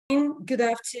Good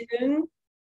afternoon,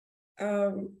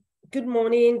 good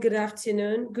morning, good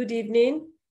afternoon, good evening,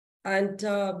 and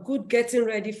good getting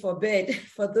ready for bed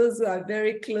for those who are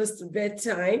very close to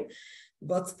bedtime.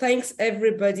 But thanks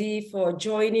everybody for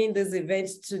joining this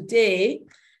event today.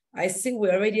 I see we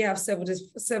already have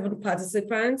 77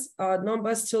 participants. Our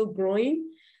number's still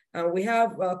growing, and we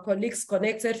have colleagues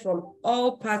connected from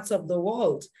all parts of the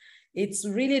world. It's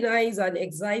really nice and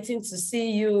exciting to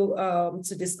see you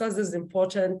to discuss this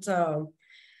important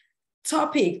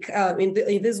topic in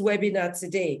this webinar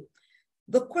today.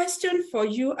 The question for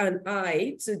you and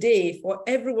I today, for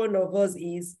every one of us,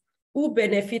 is who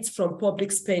benefits from public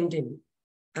spending?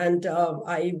 And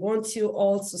I want you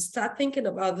all to start thinking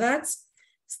about that.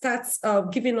 Start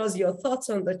giving us your thoughts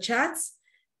on the chat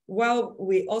while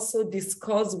we also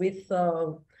discuss with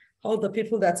all the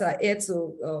people that are here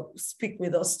to speak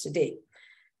with us today.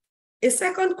 A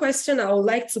second question I would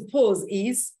like to pose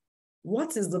is,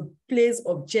 what is the place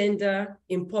of gender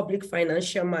in public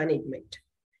financial management?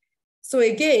 So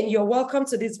again, you're welcome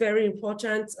to this very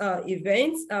important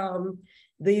event.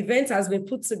 The event has been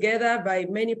put together by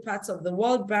many parts of the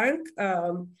World Bank,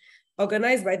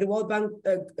 organized by the World Bank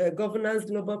Governance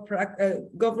Global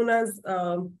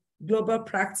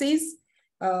Practice,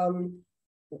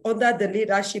 under the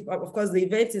leadership of course, the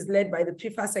event is led by the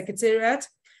PEFA Secretariat,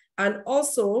 and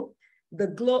also the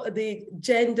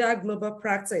Gender Global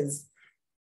Practice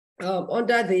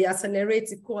under the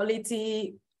Accelerate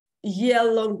Equality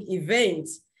year-long event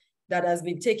that has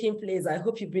been taking place. I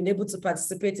hope you've been able to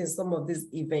participate in some of these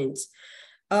events.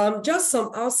 Just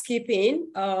some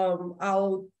housekeeping.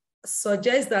 I'll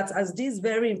suggest that as this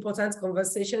very important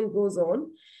conversation goes on,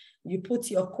 you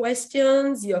put your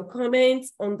questions, your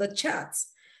comments on the chat.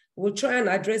 We'll try and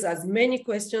address as many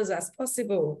questions as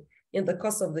possible in the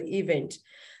course of the event.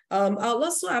 I'll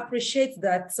also appreciate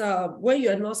that when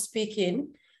you're not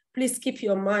speaking, please keep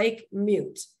your mic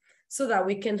mute so that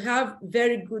we can have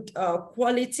very good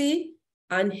quality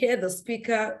and hear the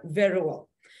speaker very well.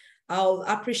 I'll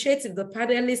appreciate if the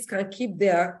panelists can keep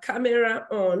their camera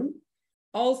on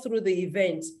all through the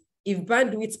event, if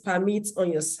bandwidth permits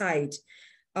on your side.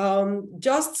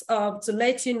 Just to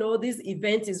let you know, this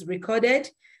event is recorded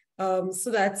so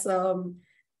that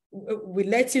we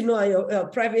let you know your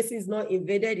privacy is not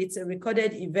invaded. It's a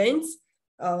recorded event,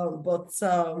 but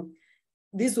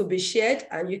this will be shared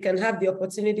and you can have the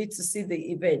opportunity to see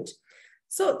the event.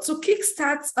 So to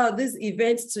kickstart this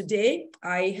event today,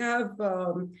 I have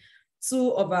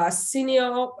two of our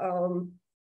senior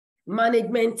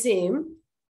management team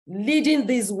leading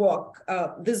this work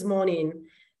this morning.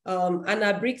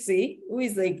 Anna Brixie, who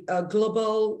is a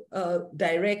global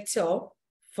director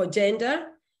for gender,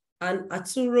 and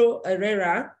Arturo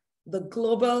Herrera, the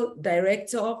global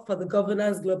director for the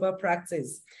Governance Global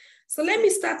Practice. So let me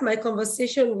start my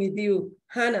conversation with you,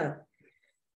 Hannah.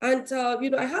 And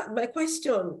I have my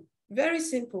question, very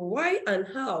simple. Why and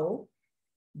how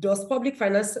does public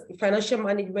financial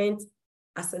management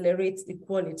accelerate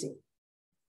equality?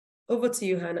 Over to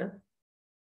you, Hannah.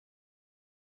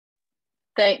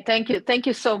 Thank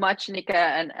you so much, Nika,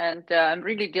 and I'm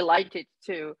really delighted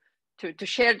to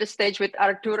share the stage with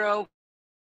Arturo.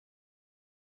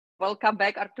 Welcome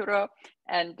back, Arturo,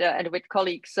 and with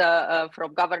colleagues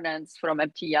from governance, from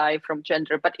MTI, from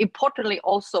gender, but importantly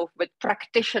also with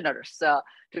practitioners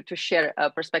to share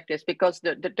perspectives, because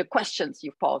the questions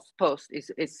you posed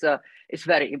is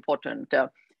very important.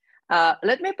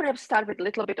 Let me perhaps start with a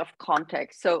little bit of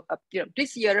context. So,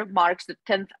 this year marks the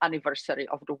 10th anniversary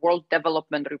of the World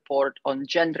Development Report on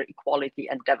Gender Equality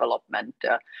and Development.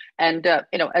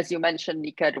 As you mentioned,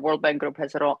 Nika, the World Bank Group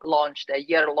has launched a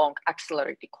year-long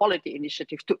Accelerate Equality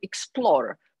initiative to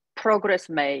explore progress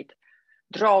made,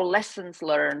 draw lessons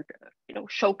learned,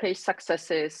 showcase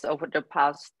successes over the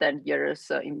past 10 years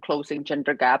in closing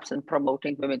gender gaps and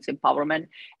promoting women's empowerment,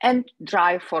 and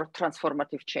drive for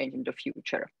transformative change in the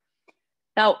future.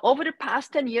 Now, over the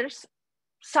past 10 years,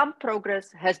 some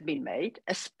progress has been made,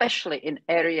 especially in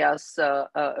areas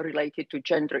related to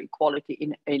gender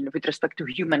equality with respect to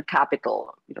human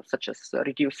capital, such as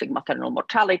reducing maternal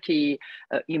mortality,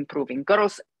 improving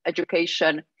girls'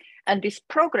 education. And this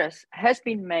progress has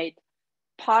been made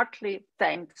partly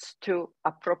thanks to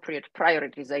appropriate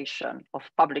prioritization of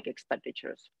public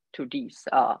expenditures to these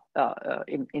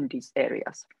in these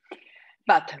areas.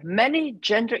 But many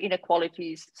gender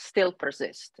inequalities still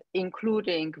persist,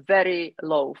 including very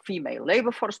low female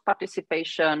labor force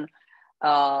participation,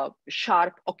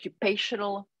 sharp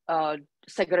occupational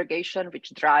segregation,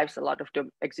 which drives a lot of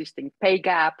the existing pay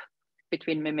gap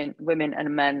between women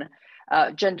and men,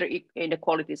 Gender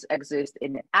inequalities exist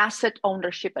in asset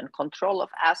ownership and control of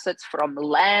assets, from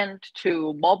land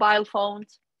to mobile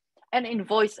phones, and in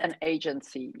voice and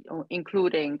agency,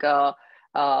 including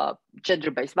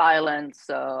gender-based violence,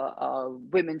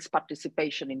 women's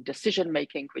participation in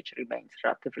decision-making, which remains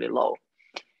relatively low.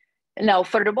 Now,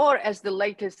 furthermore, as the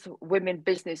latest Women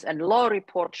Business and Law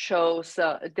report shows,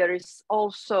 there is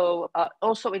also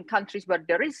in countries where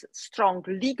there is strong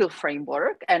legal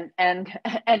framework and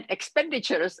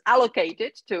expenditures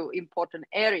allocated to important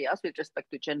areas with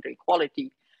respect to gender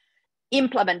equality,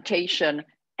 implementation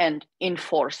and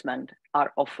enforcement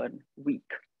are often weak.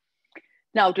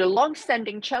 Now, the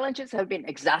long-standing challenges have been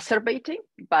exacerbated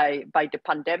by the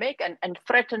pandemic and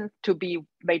threaten to be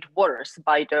made worse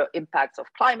by the impacts of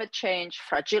climate change,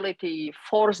 fragility,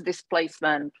 forced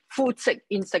displacement, food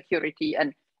insecurity,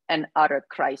 and other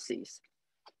crises.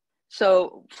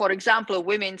 So, for example,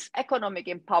 women's economic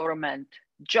empowerment,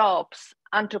 jobs,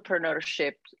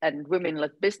 entrepreneurship, and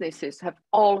women-led businesses have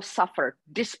all suffered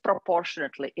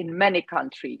disproportionately in many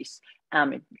countries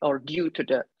or due to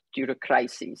the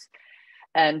crises.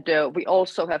 And we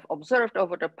also have observed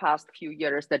over the past few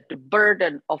years that the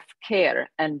burden of care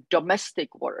and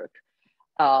domestic work,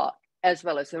 as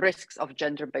well as risks of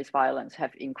gender-based violence,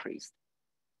 have increased.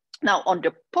 Now, on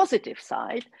the positive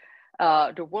side,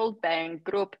 the World Bank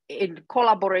Group, in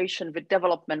collaboration with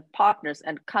development partners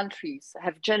and countries,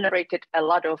 have generated a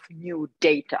lot of new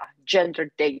data,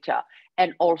 gender data,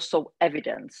 and also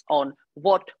evidence on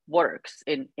what works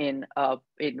in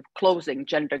closing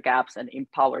gender gaps and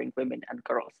empowering women and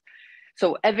girls.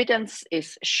 So evidence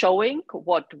is showing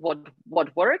what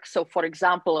works. So, for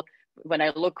example, when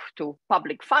I look to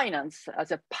public finance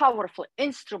as a powerful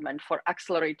instrument for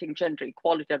accelerating gender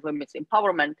equality and women's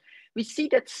empowerment, we see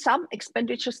that some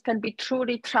expenditures can be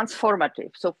truly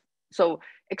transformative. So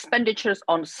expenditures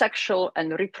on sexual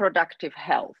and reproductive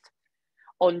health,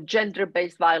 on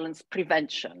gender-based violence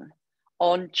prevention,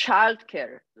 on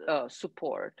childcare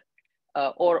support,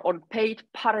 or on paid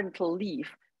parental leave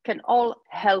can all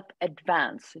help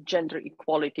advance gender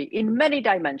equality in many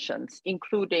dimensions,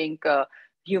 including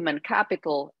human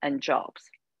capital and jobs.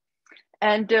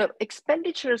 And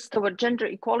expenditures toward gender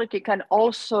equality can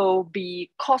also be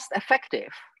cost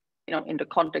effective, in the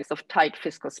context of tight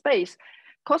fiscal space,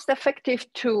 cost effective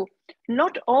to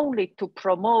not only to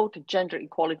promote gender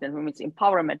equality and women's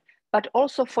empowerment, but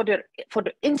also for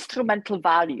the instrumental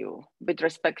value with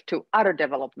respect to other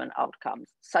development outcomes,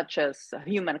 such as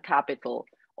human capital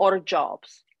or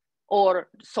jobs, or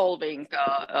solving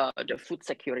the food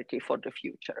security for the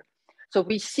future. So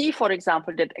we see, for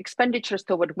example, that expenditures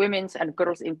toward women's and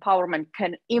girls' empowerment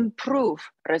can improve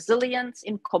resilience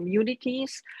in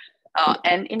communities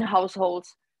and in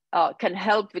households, can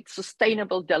help with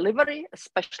sustainable delivery,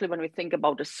 especially when we think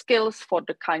about the skills for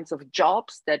the kinds of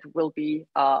jobs that will be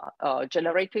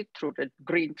generated through the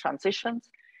green transitions.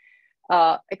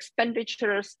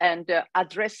 Expenditures and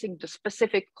addressing the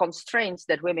specific constraints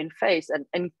that women face,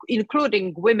 and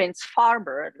including women's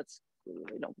farmer. Let's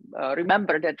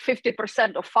remember that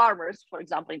 50% of farmers, for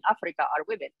example, in Africa are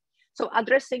women. So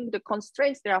addressing the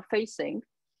constraints they are facing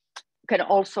can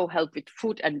also help with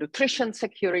food and nutrition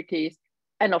securities.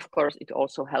 And of course, it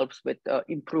also helps with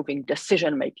improving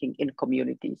decision-making in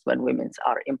communities when women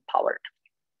are empowered.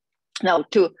 Now,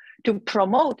 to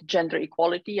promote gender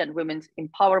equality and women's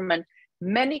empowerment,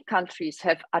 many countries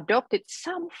have adopted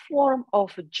some form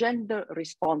of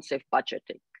gender-responsive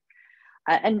budgeting.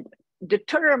 And the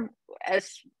term,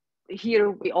 as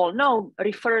here we all know,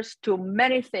 refers to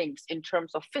many things in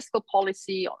terms of fiscal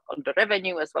policy on the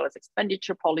revenue, as well as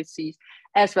expenditure policies,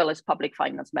 as well as public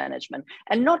finance management.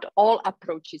 And not all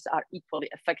approaches are equally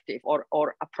effective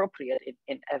or appropriate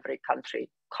in every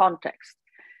country context.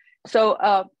 So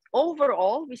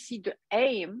overall, we see the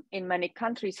aim in many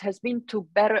countries has been to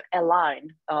better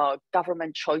align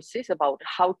government choices about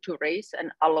how to raise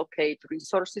and allocate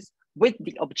resources with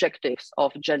the objectives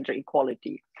of gender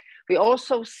equality. We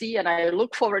also see, and I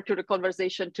look forward to the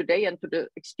conversation today and to the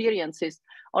experiences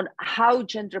on how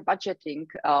gender budgeting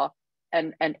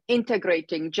and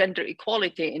integrating gender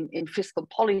equality in fiscal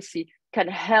policy can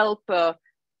help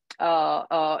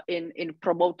in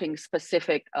promoting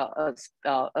specific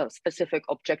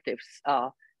objectives,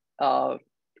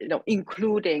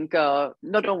 including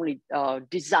not only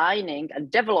designing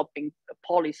and developing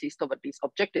policies toward these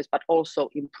objectives, but also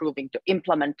improving the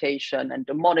implementation and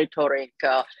the monitoring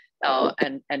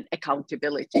and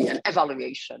accountability and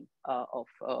evaluation of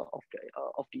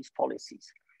these policies.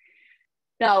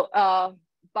 Now,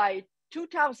 by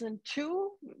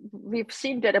 2002, we've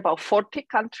seen that about 40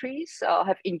 countries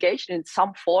have engaged in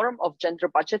some form of gender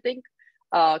budgeting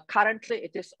Currently,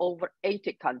 it is over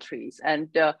 80 countries, and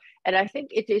I think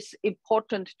it is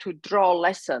important to draw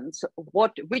lessons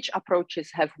which approaches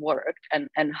have worked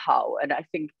and how. And I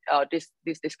think this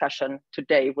discussion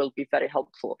today will be very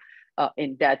helpful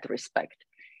in that respect.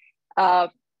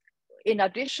 In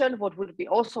addition, what would be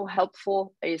also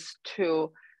helpful is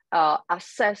to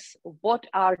assess what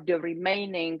are the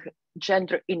remaining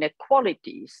gender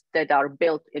inequalities that are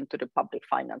built into the public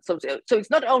finance. So it's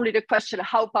not only the question of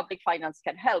how public finance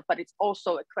can help, but it's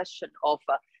also a question of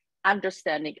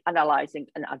understanding, analyzing,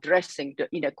 and addressing the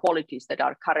inequalities that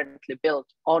are currently built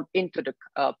into the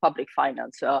public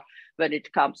finance when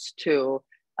it comes to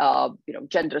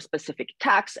gender-specific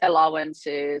tax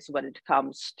allowances, when it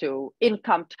comes to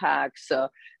income tax,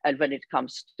 and when it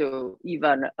comes to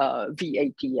even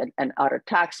VAT and other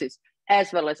taxes,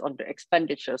 as well as on the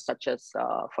expenditures such as,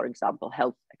 for example,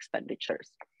 health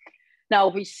expenditures. Now,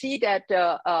 we see that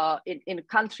in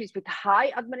countries with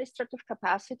high administrative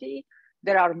capacity,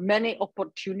 there are many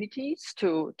opportunities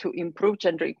to improve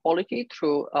gender equality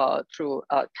through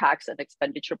tax and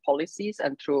expenditure policies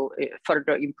and through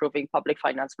further improving public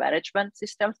finance management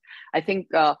systems. I think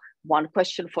one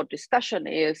question for discussion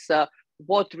is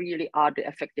what really are the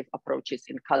effective approaches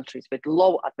in countries with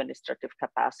low administrative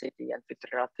capacity and with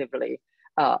relatively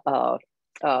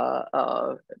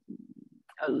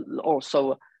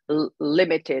also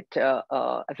limited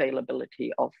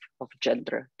availability of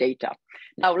gender data.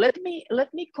 Now, let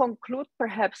me conclude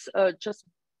perhaps just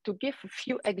to give a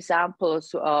few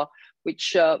examples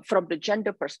which from the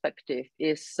gender perspective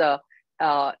is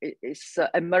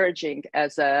emerging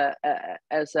as a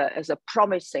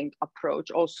promising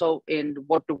approach also in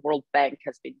what the World Bank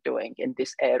has been doing in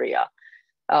this area.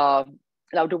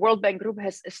 Now, the World Bank Group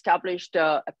has established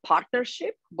a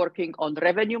partnership working on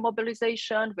revenue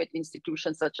mobilization with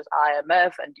institutions such as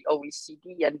IMF and the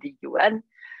OECD and the UN.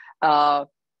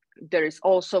 There is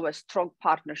also a strong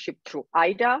partnership through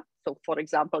IDA. So, for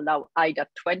example, now IDA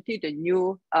 20, the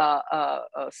new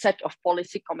set of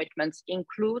policy commitments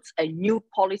includes a new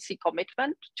policy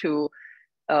commitment to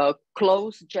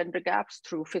close gender gaps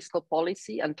through fiscal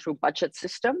policy and through budget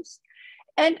systems.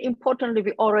 And importantly,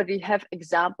 we already have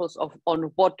examples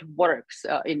on what works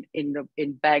in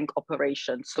bank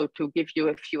operations. So to give you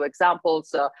a few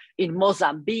examples, in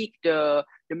Mozambique, the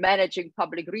managing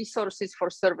public resources for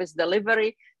service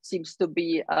delivery seems to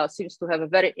have a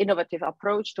very innovative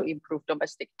approach to improve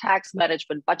domestic tax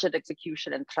management, budget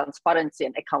execution, and transparency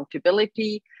and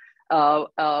accountability,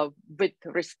 with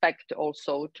respect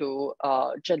also to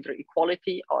gender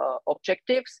equality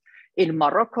objectives. In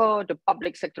Morocco, the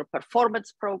public sector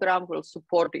performance program will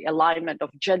support the alignment of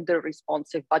gender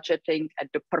responsive budgeting and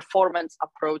the performance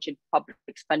approach in public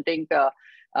spending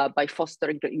by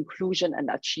fostering the inclusion and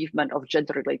achievement of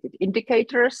gender related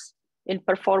indicators in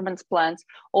performance plans.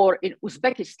 Or in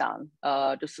Uzbekistan,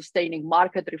 the sustaining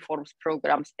market reforms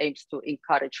programs aims to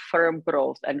encourage firm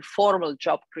growth and formal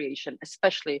job creation,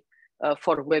 especially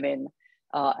for women,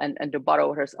 and the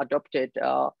borrower has adopted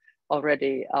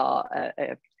already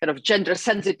a kind of gender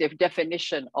sensitive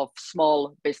definition of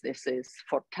small businesses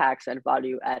for tax and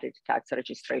value added tax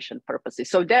registration purposes.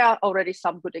 So there are already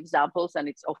some good examples, and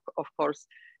it's of course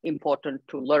important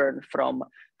to learn from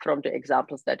the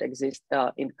examples that exist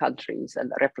in countries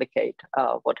and replicate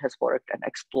what has worked and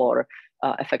explore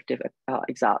effective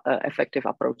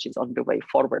approaches on the way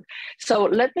forward. So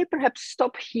let me perhaps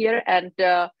stop here and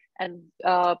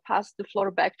pass the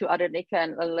floor back to Adenika,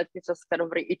 and let me just kind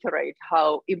of reiterate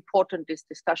how important this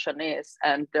discussion is,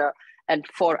 and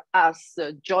for us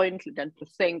jointly then to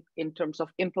think in terms of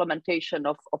implementation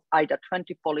of IDA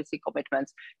 20 policy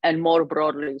commitments, and more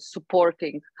broadly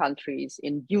supporting countries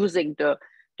in using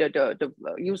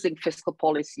using fiscal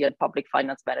policy and public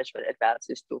finance management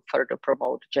advances to further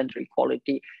promote gender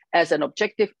equality as an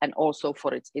objective, and also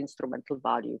for its instrumental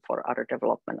value for other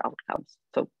development outcomes.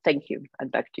 So thank you,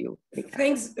 and back to you.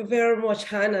 Thanks very much,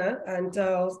 Hannah, and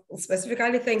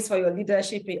specifically thanks for your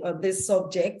leadership on this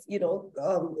subject. You know,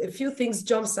 a few things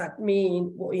jumps at me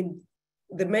in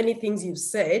the many things you've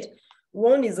said.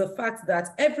 One is the fact that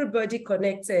everybody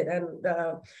connected, and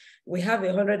we have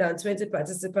 120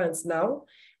 participants now.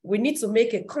 We need to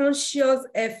make a conscious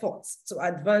effort to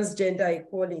advance gender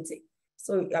equality.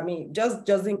 So, I mean, just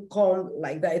doesn't come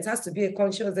like that. It has to be a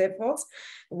conscious effort.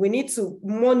 We need to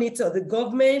monitor, the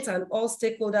government and all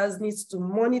stakeholders needs to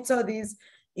monitor this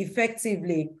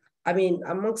effectively. I mean,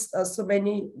 amongst so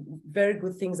many very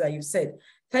good things that you said.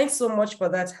 Thanks so much for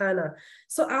that, Hannah.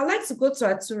 So I'd like to go to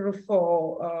Arturo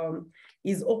for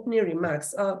his opening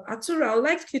remarks. Arturo, I'd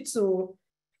like you to,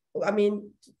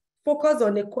 focus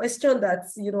on a question that,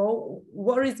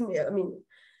 worries me. I mean,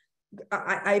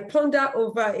 I ponder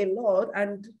over a lot,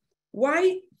 and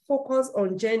why focus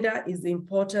on gender is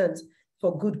important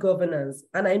for good governance.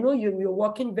 And I know you're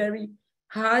working very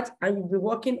hard and you'll be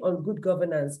working on good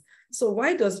governance. So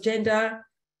why is gender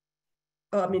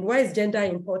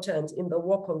important in the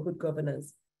work on good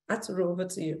governance? Arturo, over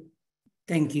to you.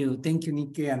 Thank you,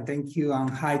 Nikki, and thank you, and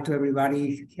hi to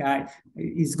everybody.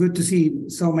 It's good to see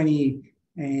so many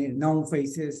known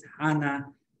faces. Anna,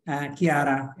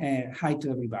 Chiara, hi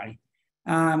to everybody.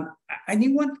 I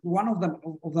think one of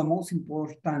the most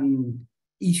important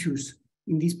issues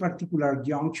in this particular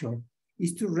juncture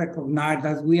is to recognize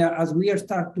that as we are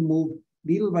start to move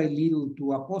little by little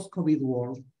to a post-COVID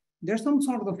world, there's some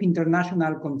sort of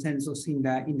international consensus in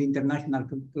the international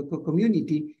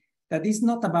community that is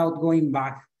not about going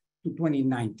back to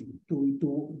 2019,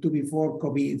 to before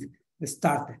COVID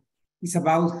started. It's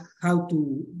about how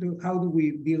do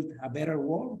we build a better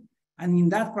world, and in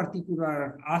that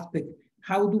particular aspect,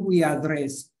 how do we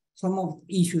address some of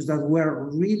the issues that were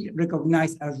really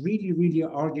recognized as really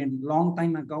urgent long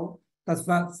time ago, that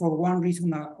for one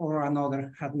reason or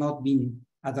another have not been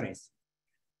addressed.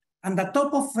 And the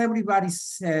top of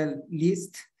everybody's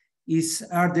list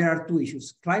there are two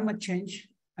issues: climate change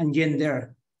and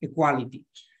gender equality.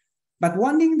 But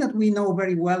one thing that we know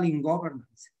very well in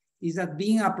governance is that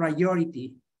being a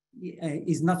priority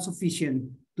is not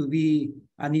sufficient to be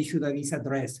an issue that is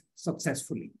addressed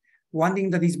successfully. One thing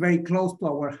that is very close to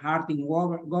our heart in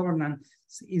governance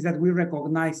is that we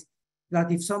recognize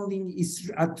that if something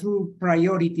is a true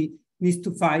priority, it needs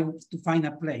to find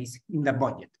a place in the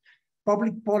budget.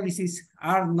 Public policies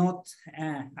are not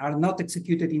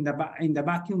executed in the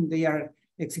vacuum; they are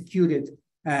executed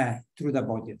through the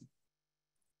budget.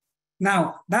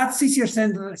 Now, that's easier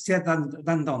said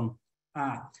than done.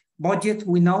 Budget,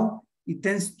 we know, it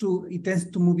tends to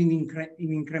move in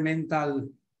incremental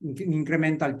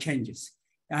changes,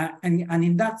 and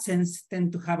in that sense,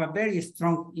 tend to have a very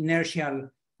strong inertial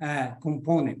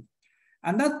component,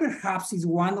 and that perhaps is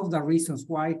one of the reasons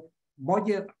why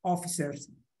budget officers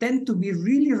tend to be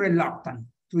really reluctant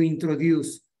to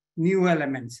introduce new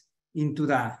elements into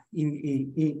the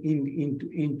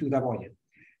budget.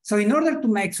 So in order to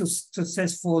make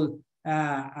successful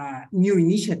new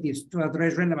initiatives to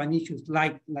address relevant issues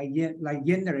like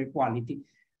gender equality,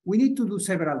 we need to do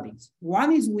several things.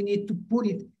 One is we need to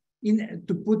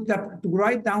to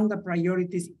write down the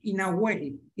priorities in a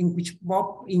way in which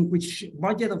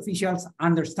budget officials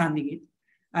understanding it,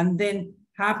 and then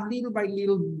have little by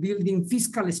little building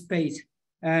fiscal space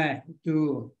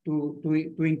to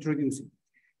introduce it.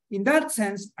 In that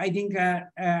sense, I think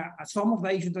some of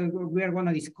the issues that we are going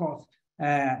to discuss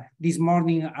this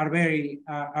morning are very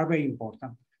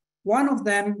important. One of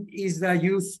them is the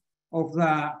use of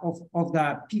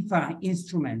the PEFA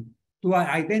instrument to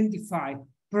identify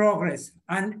progress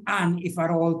and if at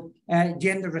all,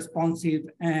 gender responsive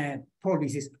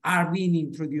policies are being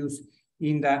introduced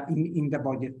in the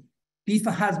budget.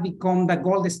 PEFA has become the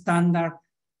gold standard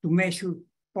to measure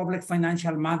public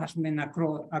financial management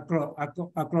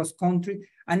across country,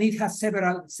 and it has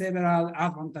several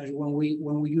advantages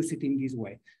when we use it in this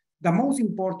way. The most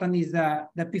important is the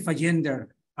PEFA gender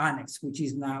annex, which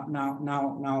is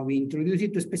now we introduce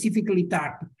it to specifically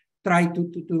try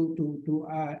to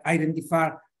identify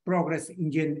progress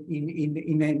in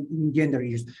gender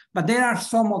issues. But there are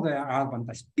some other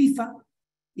advantages. PEFA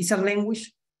is a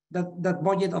language that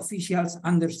budget officials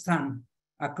understand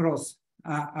across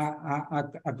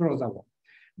the world.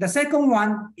 The second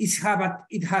one is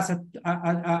it has a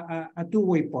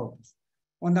two-way purpose.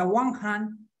 On the one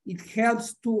hand, it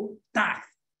helps to tag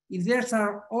if there's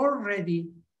already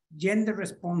gender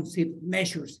responsive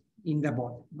measures in the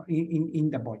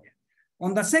budget.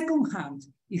 On the second hand,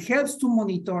 it helps to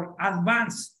monitor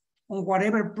advance on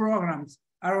whatever programs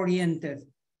are oriented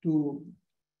to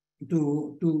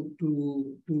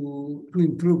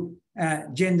improve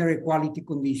gender equality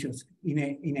conditions in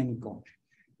any country.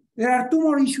 There are two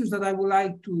more issues that I would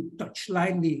like to touch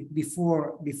lightly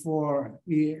before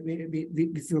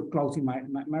closing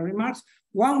my remarks.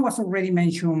 One was already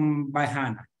mentioned by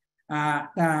Hannah.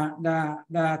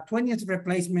 The 20th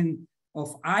replacement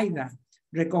of IDA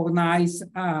recognized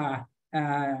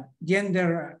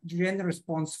gender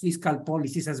response fiscal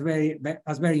policies as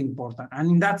very important.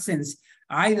 And in that sense,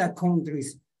 IDA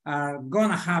countries are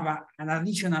gonna have an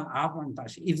additional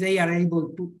advantage if they are able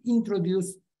to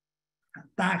introduce,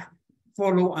 tag,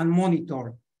 follow, and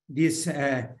monitor this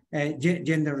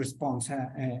gender response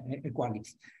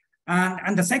equality.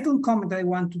 And the second comment I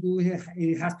want to do here,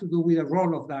 it has to do with the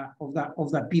role of the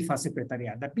PEFA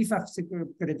Secretariat. The PEFA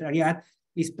Secretariat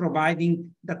is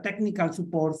providing the technical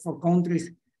support for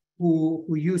countries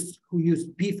who use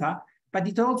PEFA, but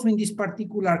it also in this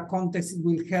particular context it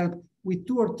will help with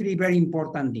 2 or 3 very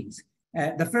important things.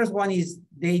 The first one is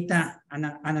data and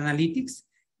analytics.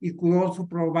 It could also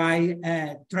provide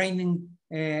training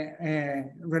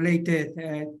related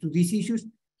to these issues,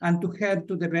 and to help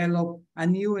to develop a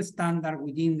new standard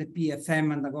within the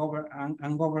PFM and the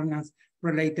governance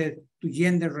related to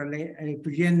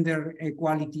gender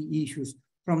equality issues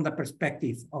from the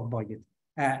perspective of budget.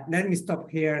 Let me stop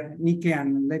here, Nike,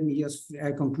 and let me just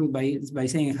conclude by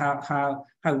saying how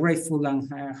grateful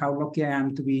and how lucky I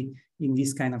am to be in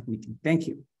this kind of meeting. Thank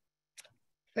you.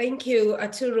 Thank you,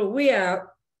 Arturo. We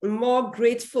are more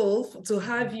grateful to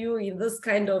have you in this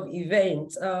kind of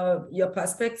event. Your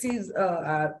perspectives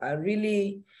are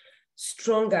really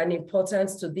strong and important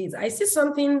to this. I see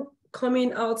something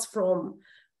coming out from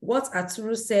what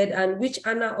Arturo said and which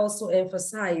Anna also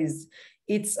emphasized.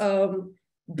 It's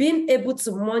being able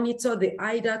to monitor the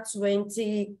IDA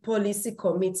 20 policy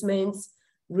commitments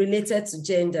related to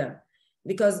gender.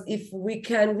 Because if we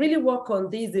can really work on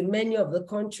these in many of the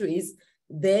countries,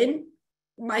 then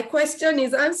my question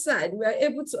is answered. We are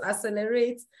able to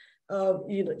accelerate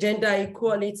gender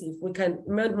equality if we can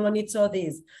monitor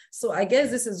this. So I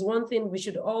guess this is one thing we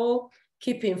should all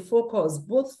keep in focus,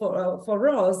 both for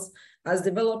us as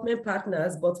development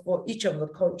partners, but for each of the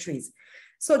countries.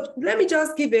 So let me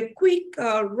just give a quick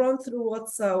run through what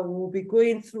we'll be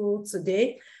going through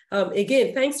today.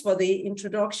 Again, thanks for the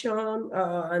introduction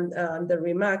and the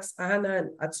remarks, Anna and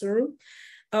Arturo.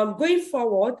 Going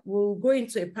forward, we'll go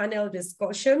into a panel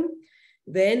discussion.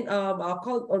 Then I'll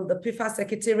call on the PEFA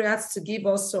Secretariat to give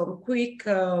us some quick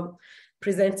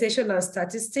presentation and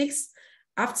statistics.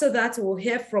 After that, we'll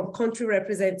hear from country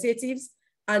representatives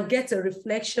and get a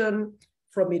reflection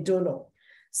from a donor.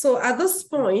 So at this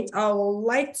point, I would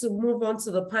like to move on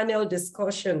to the panel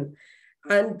discussion.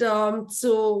 And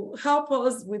to help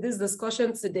us with this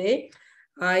discussion today,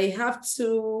 I have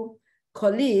 2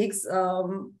 colleagues,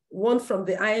 one from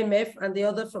the IMF and the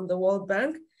other from the World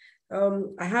Bank.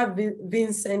 I have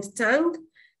Vincent Tang.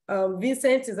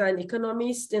 Vincent is an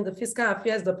economist in the Fiscal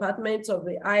Affairs Department of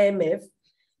the IMF.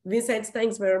 Vincent,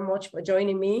 thanks very much for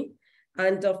joining me.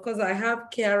 And of course, I have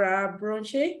Chiara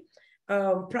Bronche,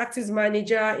 practice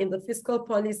manager in the Fiscal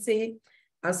Policy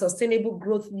and Sustainable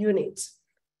Growth Unit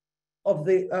of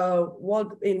the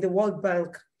World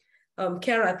Bank.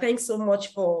 Chiara, thanks so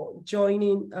much for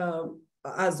joining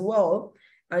as well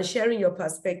and sharing your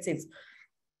perspectives.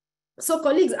 So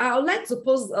colleagues, I would like to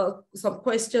pose some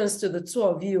questions to the 2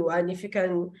 of you, and if you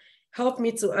can help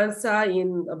me to answer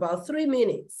in about 3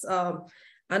 minutes.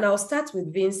 And I'll start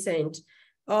with Vincent.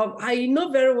 I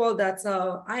know very well that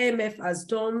IMF has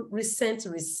done recent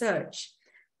research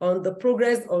on the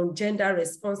progress on gender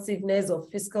responsiveness of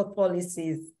fiscal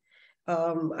policies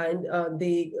and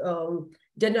the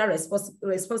gender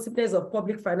responsiveness of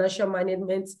public financial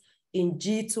management in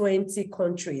G20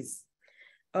 countries.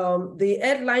 The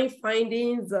headline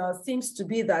findings seems to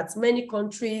be that many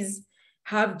countries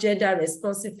have gender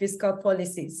responsive fiscal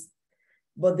policies,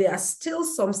 but there are still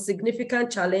some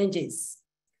significant challenges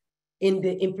in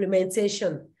the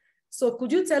implementation. So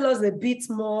could you tell us a bit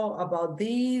more about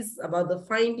these, about the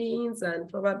findings and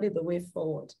probably the way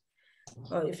forward?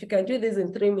 If you can do this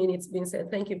in 3 minutes,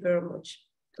 Vincent, thank you very much.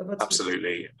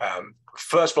 Absolutely.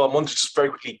 First of all, I want to just very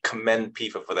quickly commend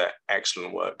PEFA for their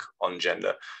excellent work on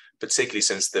gender, particularly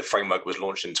since the framework was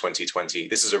launched in 2020.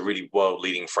 This is a really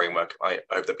world-leading framework. I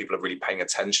hope that people are really paying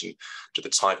attention to the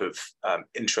type of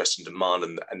interest and demand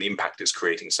and the impact it's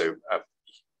creating. So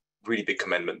really big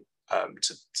commendment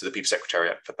to the PEFA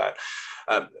Secretariat for that.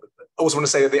 I also want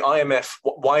to say that the IMF,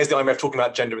 why is the IMF talking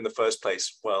about gender in the first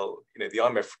place? Well, the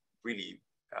IMF really,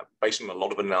 based on a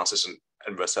lot of analysis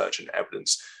and research and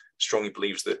evidence, strongly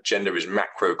believes that gender is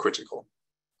macro critical.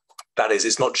 That is,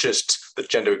 it's not just that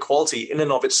gender equality in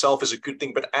and of itself is a good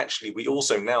thing, but actually we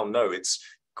also now know it's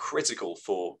critical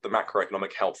for the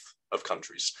macroeconomic health of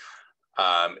countries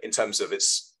in terms of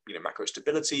its macro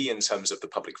stability, in terms of the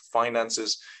public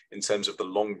finances, in terms of the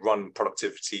long run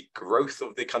productivity growth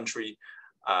of the country,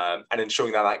 and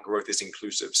ensuring that that growth is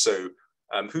inclusive. So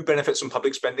who benefits from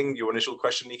public spending? Your initial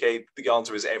question, Nike, the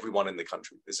answer is everyone in the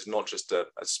country. This is not just a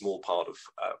small part of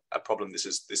a problem. This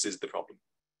is the problem.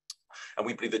 And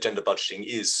we believe that gender budgeting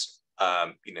is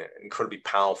an incredibly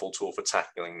powerful tool for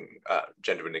tackling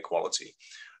gender inequality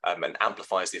and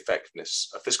amplifies the effectiveness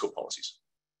of fiscal policies.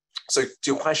 So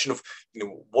to your question of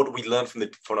what do we learn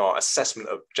from our assessment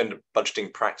of gender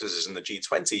budgeting practices in the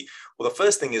G20? Well, the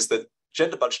first thing is that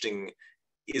gender budgeting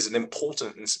is an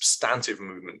important and substantive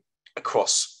movement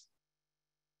across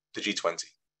the G20.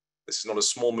 This is not a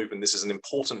small movement. This is an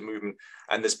important movement.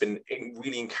 And there's been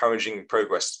really encouraging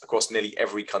progress across nearly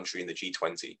every country in the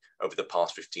G20 over the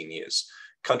past 15 years.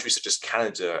 Countries such as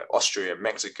Canada, Austria,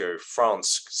 Mexico,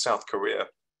 France, South Korea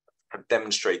have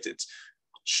demonstrated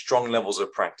strong levels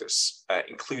of practice,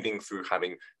 including through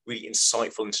having really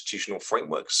insightful institutional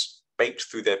frameworks baked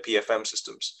through their PFM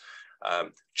systems,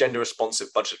 gender-responsive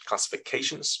budget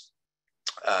classifications,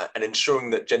 and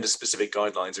ensuring that gender-specific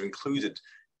guidelines are included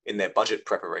in their budget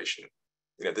preparation.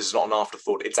 You know, this is not an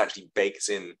afterthought, it's actually baked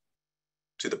in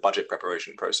to the budget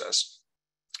preparation process.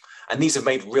 And these have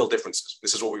made real differences.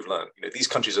 This is what we've learned. You know, these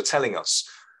countries are telling us,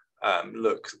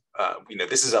 look, you know,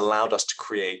 this has allowed us to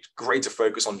create greater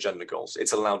focus on gender goals.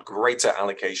 It's allowed greater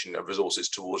allocation of resources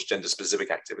towards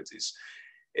gender-specific activities.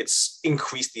 It's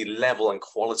increased the level and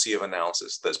quality of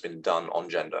analysis that's been done on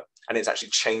gender. And it's actually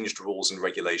changed rules and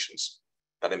regulations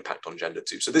that impact on gender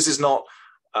too. So this is not,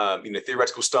 you know,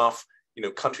 theoretical stuff. You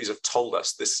know, countries have told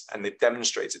us this, and they've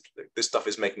demonstrated that this stuff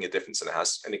is making a difference,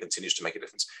 and it continues to make a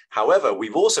difference. However,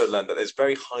 we've also learned that there's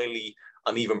very highly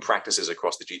uneven practices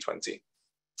across the G20.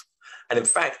 And in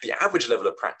fact, the average level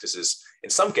of practices, in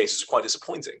some cases, is quite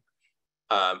disappointing.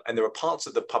 And there are parts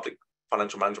of the public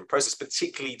financial management process,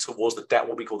 particularly towards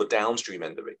what we call the downstream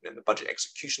end of it, the budget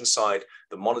execution side,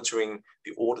 the monitoring,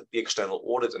 the audit, the external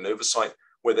audit and oversight,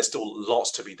 where there's still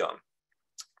lots to be done.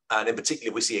 And in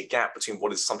particular, we see a gap between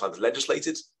what is sometimes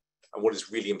legislated and what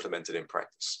is really implemented in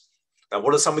practice. Now,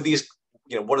 what are some of these,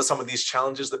 you know, what are some of these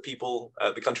challenges that people,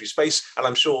 the countries face? And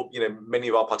I'm sure, you know, many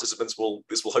of our participants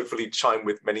this will hopefully chime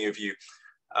with many of you.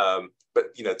 But,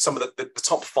 you know, some of the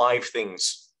top 5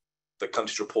 things that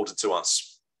countries reported to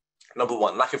us. Number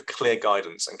 1, lack of clear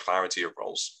guidance and clarity of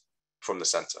roles from the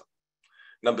center.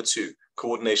 Number 2,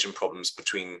 coordination problems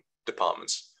between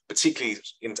departments, particularly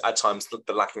at times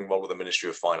the lacking role of the Ministry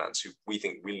of Finance, who we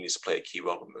think really needs to play a key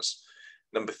role in this.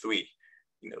 Number 3,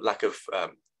 you know, lack of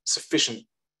sufficient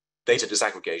data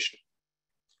disaggregation.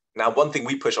 Now, one thing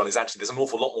we push on is actually there's an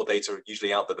awful lot more data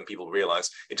usually out there than people realize.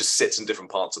 It just sits in different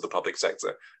parts of the public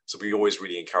sector. So we always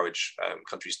really encourage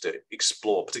countries to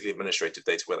explore, particularly administrative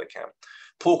data where they can.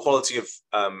 Poor quality of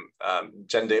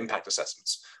gender impact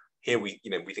assessments. Here we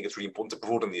think it's really important to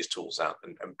broaden these tools out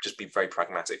and just be very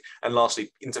pragmatic. And lastly,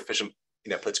 insufficient,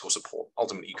 you know, political support.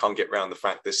 Ultimately, you can't get around the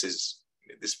fact this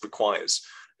requires,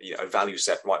 you know, a value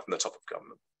set right from the top of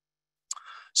government.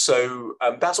 So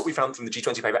that's what we found from the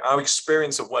G20 paper. Our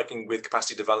experience of working with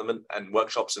capacity development and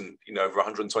workshops in, you know, over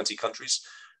 120 countries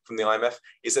from the IMF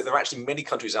is that there are actually many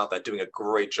countries out there doing a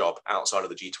great job outside of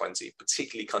the G20,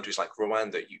 particularly countries like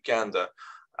Rwanda, Uganda,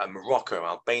 Morocco,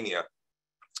 Albania.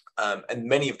 And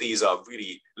many of these are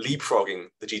really leapfrogging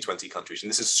the G20 countries, and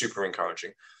this is super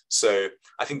encouraging. So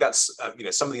I think that's you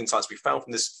know, some of the insights we found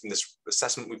from this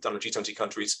assessment we've done of G20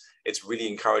 countries. It's really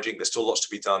encouraging. There's still lots to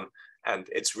be done, and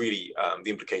it's really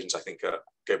the implications I think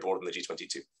go broader than the G20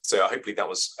 too. So hopefully that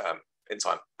was in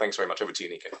time. Thanks very much. Over to you,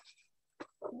 Nico.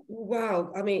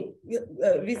 Wow, I mean,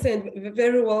 Vincent,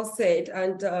 very well said.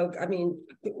 And I mean,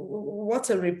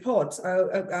 what a report.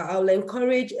 I'll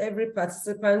encourage every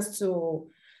participant to,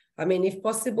 I mean, if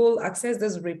possible, access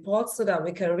this report so that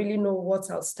we can really know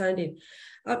what's outstanding.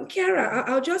 Chiara,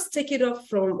 I'll just take it up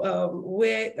from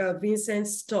where Vincent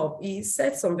stopped. He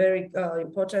said some very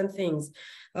important things.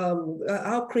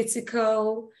 How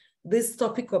critical this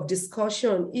topic of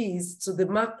discussion is to the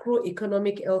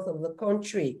macroeconomic health of the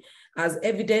country, as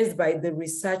evidenced by the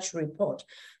research report.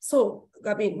 So,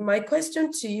 I mean, my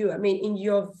question to you, I mean, in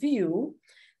your view,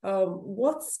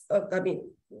 what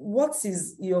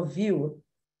is your view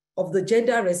of the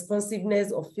gender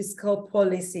responsiveness of fiscal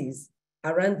policies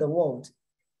around the world?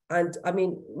 And I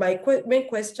mean, my main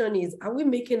question is, are we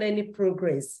making any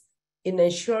progress in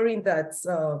ensuring that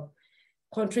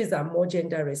countries are more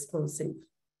gender responsive?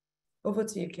 Over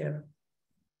to you, Chiara.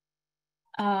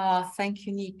 Thank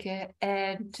you, Nike.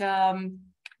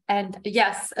 And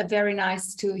yes, very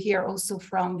nice to hear also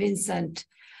from Vincent.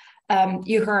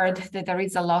 You heard that there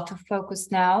is a lot of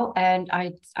focus now, and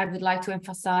I would like to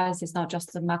emphasize it's not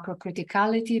just the macro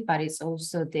criticality, but it's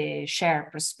also the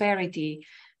shared prosperity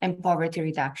and poverty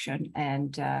reduction.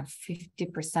 And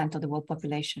 50% of the world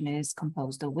population is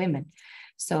composed of women.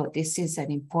 So this is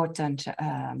an important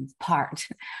part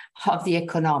of the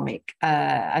economic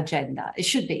agenda. It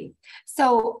should be.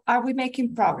 So are we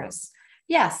making progress?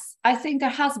 Yes, I think there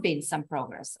has been some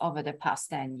progress over the past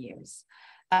 10 years.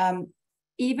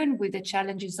 Even with the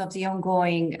challenges of the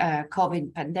ongoing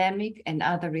COVID pandemic and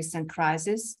other recent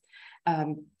crises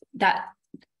that,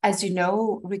 as you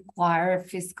know, require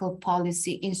fiscal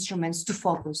policy instruments to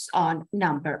focus on a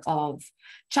number of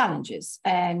challenges.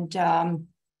 And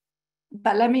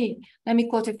But let me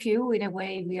quote a few. In a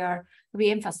way, we are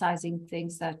re-emphasizing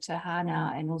things that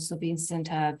Hannah and also Vincent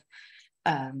have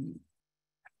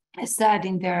said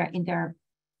in their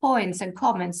points and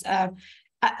comments.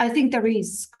 I think there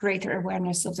is greater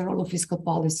awareness of the role of fiscal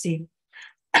policy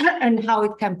and how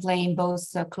it can play in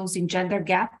both closing gender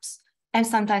gaps and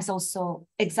sometimes also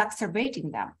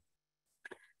exacerbating them.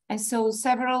 And so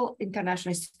several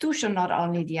international institutions, not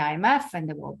only the IMF and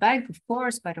the World Bank, of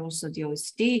course, but also the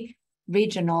OECD,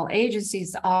 regional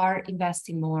agencies are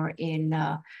investing more in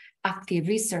active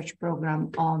research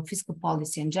program on fiscal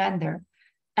policy and gender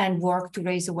and work to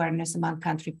raise awareness among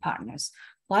country partners.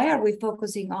 Why are we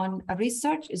focusing on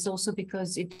research? It's also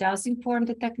because it does inform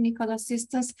the technical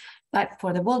assistance, but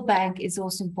for the World Bank, it's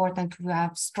also important to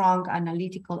have strong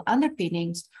analytical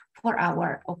underpinnings for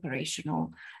our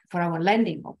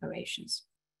lending operations.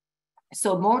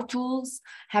 So more tools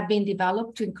have been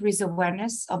developed to increase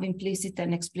awareness of implicit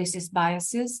and explicit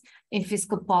biases in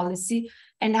fiscal policy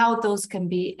and how those can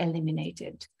be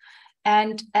eliminated.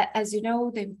 And as you know,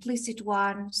 the implicit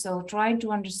one, so trying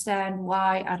to understand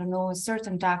why, I don't know, a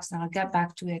certain tax, and I'll get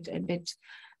back to it a bit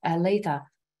later,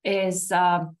 is,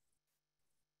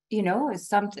 you know, a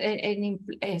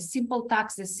simple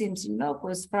tax that seems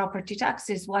innocuous, property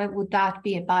taxes, why would that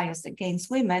be a bias against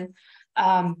women?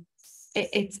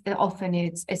 It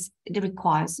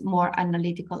requires more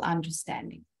analytical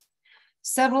understanding.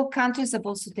 Several countries have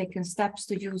also taken steps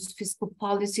to use fiscal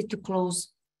policy to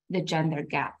close the gender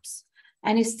gaps.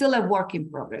 And it's still a work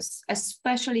in progress,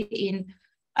 especially in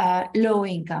low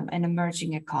income and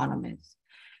emerging economies.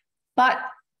 But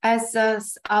as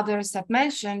others have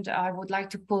mentioned, I would like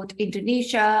to quote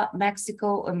Indonesia,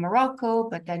 Mexico, and Morocco,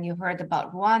 but then you heard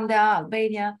about Rwanda,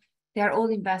 Albania. They're all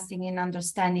investing in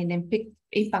understanding the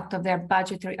impact of their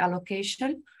budgetary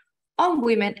allocation on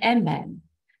women and men,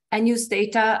 and use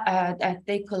data that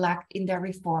they collect in their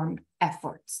reform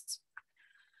efforts.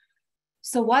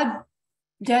 So while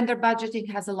gender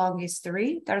budgeting has a long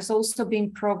history, there's also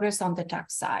been progress on the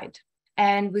tax side,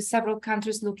 and with several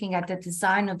countries looking at the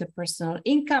design of the personal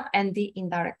income and the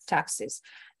indirect taxes,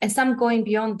 and some going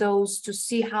beyond those to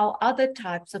see how other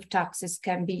types of taxes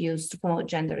can be used to promote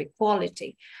gender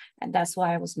equality. And that's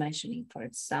why I was mentioning, for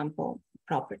example,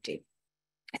 property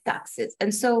taxes.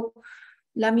 And so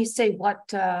let me say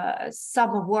what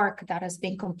some work that has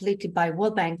been completed by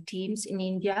World Bank teams in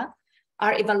India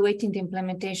are evaluating the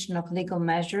implementation of legal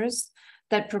measures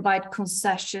that provide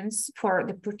concessions for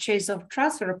the purchase of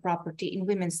transfer of property in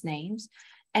women's names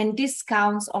and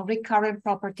discounts on recurrent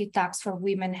property tax for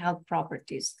women-held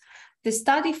properties. The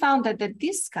study found that the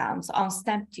discounts on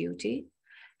stamp duty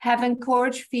have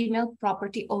encouraged female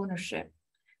property ownership.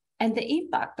 And the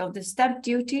impact of the stamp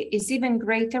duty is even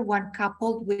greater when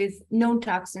coupled with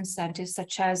non-tax incentives,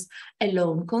 such as a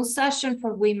loan concession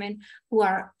for women who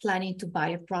are planning to buy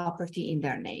a property in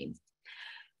their name.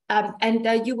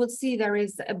 You will see there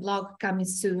is a blog coming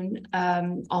soon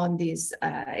on this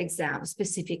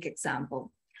specific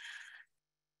example.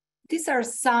 These are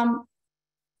some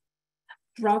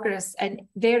progress and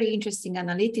very interesting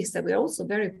analytics that we're also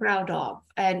very proud of.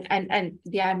 And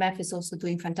the IMF is also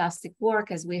doing fantastic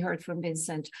work, as we heard from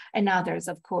Vincent and others,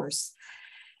 of course.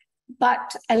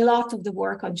 But a lot of the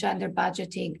work on gender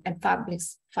budgeting and public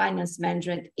finance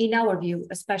management, in our view,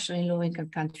 especially in low-income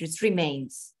countries,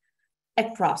 remains a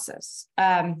process.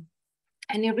 And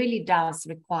it really does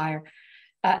require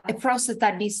a process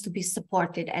that needs to be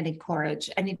supported and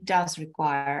encouraged. And it does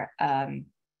require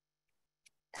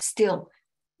still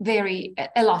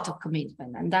a lot of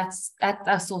commitment. And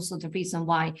that's also the reason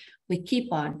why we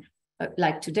keep on,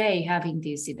 like today, having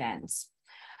these events.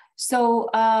 So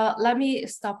let me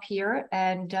stop here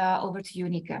and over to you,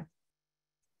 Nika.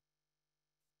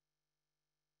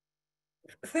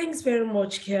 Thanks very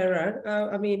much, Kara.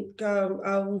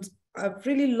 I'd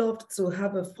really loved to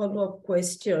have a follow-up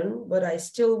question, but I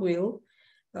still will.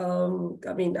 I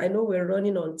know we're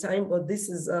running on time, but this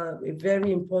is a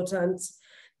very important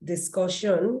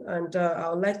discussion, and I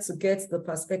would like to get the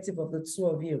perspective of the two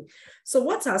of you. So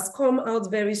what has come out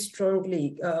very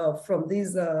strongly from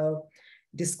this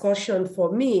discussion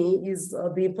for me is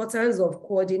the importance of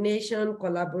coordination,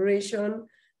 collaboration,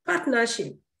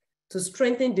 partnership to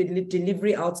strengthen the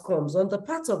delivery outcomes on the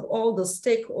part of all the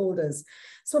stakeholders.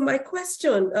 So my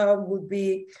question would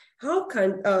be, how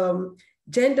can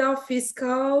gender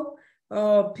fiscal,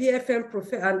 PFM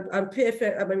and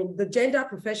PFM, the gender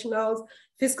professionals,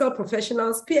 fiscal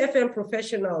professionals, PFM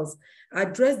professionals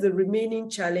address the remaining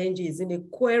challenges in a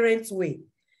coherent way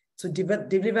to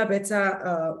deliver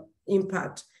better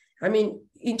impact?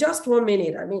 In just 1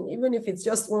 minute, even if it's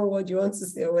just one word you want to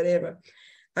say or whatever,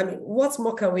 what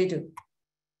more can we do?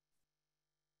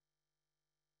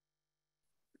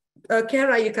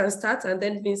 Chiara, you can start, and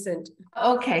then Vincent.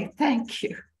 Okay, thank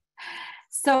you.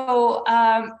 So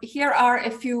here are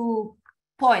a few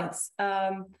points.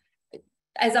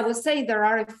 As I was saying, there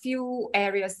are a few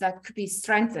areas that could be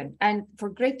strengthened and for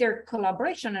greater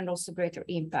collaboration and also greater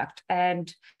impact.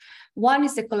 And one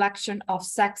is the collection of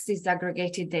sex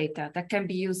disaggregated data that can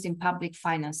be used in public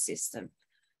finance system.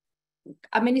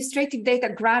 Administrative data,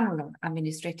 granular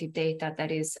administrative data that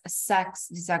is sex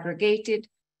disaggregated,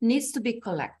 needs to be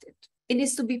collected. It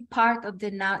needs to be part of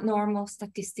the normal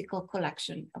statistical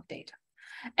collection of data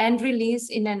and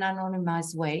released in an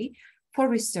anonymized way for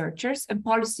researchers and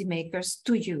policymakers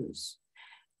to use.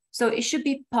 So it should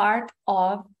be part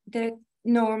of the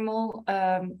normal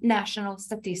national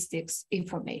statistics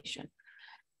information.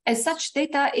 As such,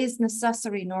 data is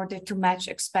necessary in order to match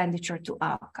expenditure to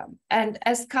outcome. And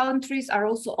as countries are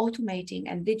also automating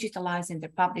and digitalizing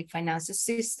their public finances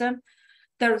system,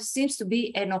 there seems to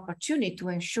be an opportunity to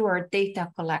ensure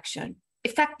data collection,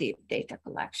 effective data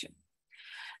collection.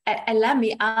 And let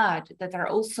me add that there are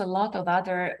also a lot of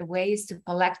other ways to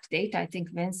collect data. I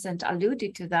think Vincent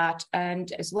alluded to that,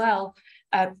 and as well,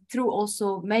 through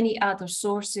also many other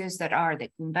sources that are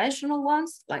the conventional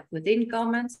ones, like within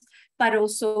governments, but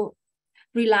also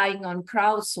relying on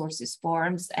crowdsources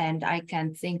forms. And I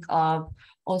can think of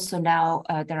also now,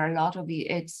 there are a lot of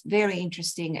it's very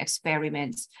interesting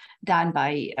experiments done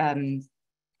by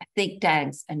think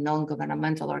tanks and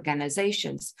non-governmental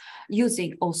organizations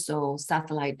using also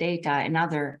satellite data and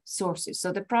other sources.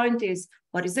 So the point is,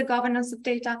 what is the governance of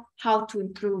data, how to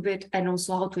improve it, and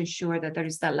also how to ensure that there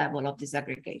is that level of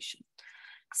disaggregation.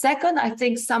 Second, I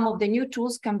think some of the new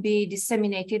tools can be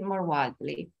disseminated more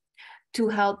widely to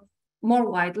help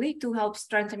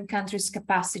strengthen countries'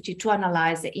 capacity to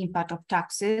analyze the impact of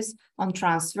taxes on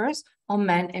transfers on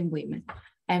men and women.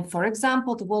 And for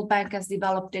example, the World Bank has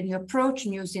developed a new approach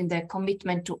using the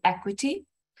commitment to equity.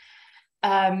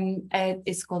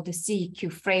 It's called the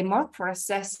CEQ framework for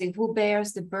assessing who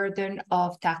bears the burden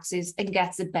of taxes and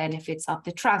gets the benefits of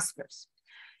the transfers.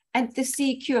 And the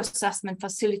CEQ assessment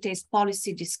facilitates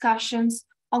policy discussions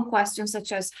on questions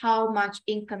such as how much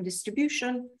income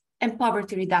distribution and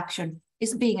poverty reduction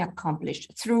is being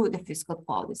accomplished through the fiscal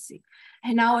policy,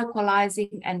 and now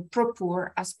equalizing and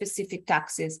pro-poor as specific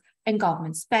taxes and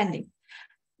government spending.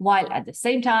 While at the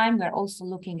same time, we're also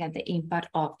looking at the impact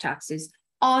of taxes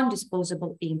on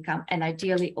disposable income, and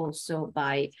ideally also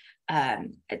by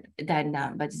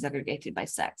disaggregated by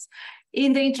sex.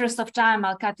 In the interest of time,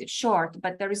 I'll cut it short,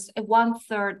 but there is a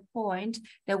one-third point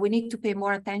that we need to pay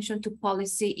more attention to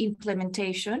policy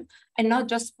implementation and not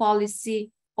just policy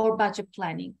or budget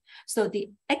planning. So the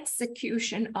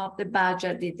execution of the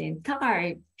budget, the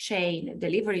entire chain,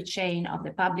 delivery chain of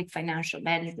the public financial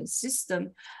management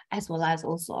system, as well as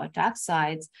also our tax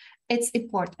sides, it's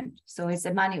important. So is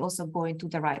the money also going to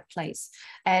the right place?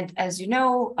 And as you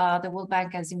know, the World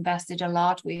Bank has invested a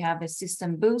lot. We have a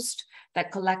system boost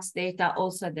that collects data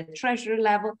also at the treasury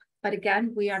level. But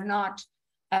again, we are not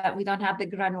we don't have the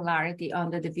granularity on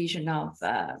the division of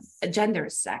gender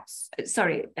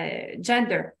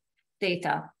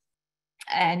data.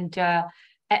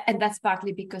 And that's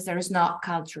partly because there is not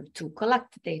culture to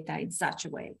collect data in such a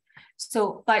way.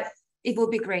 So, but it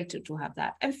would be great to have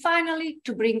that. And finally,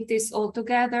 to bring this all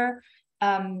together,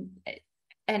 and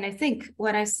I think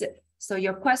when I said, so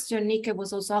your question, Nika,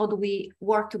 was also how do we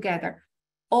work together?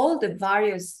 All the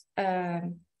various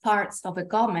parts of a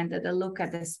government that look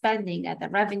at the spending, at the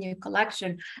revenue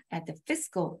collection, at the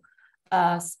fiscal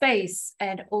space,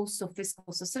 and also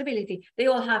fiscal sustainability, they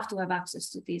all have to have access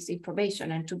to this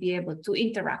information and to be able to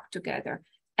interact together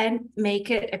and make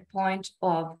it a point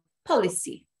of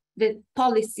policy. The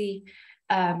policy,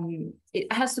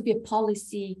 it has to be a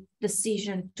policy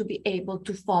decision to be able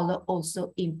to follow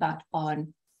also impact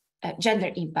on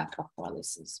gender impact of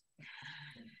policies.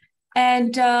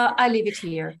 And I leave it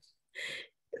here.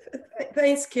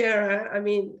 Thanks, Chiara. I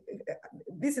mean,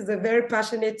 this is a very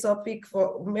passionate topic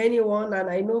for anyone, and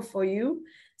I know for you.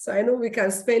 So I know we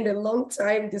can spend a long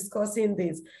time discussing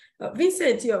this.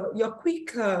 Vincent, your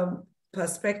quick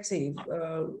perspective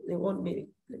in 1 minute,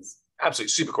 please. Absolutely,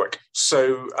 super quick.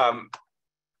 So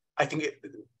I think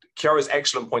Chiara's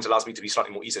excellent point allows me to be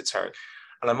slightly more esoteric.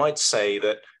 And I might say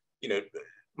that, you know,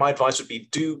 my advice would be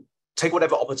take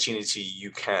whatever opportunity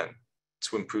you can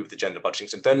to improve the gender budgeting.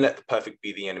 So don't let the perfect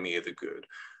be the enemy of the good.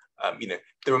 You know,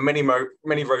 there are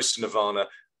many roads to nirvana.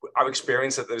 I've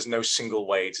experienced that there's no single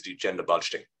way to do gender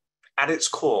budgeting. At its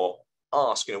core,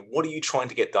 ask, you know, what are you trying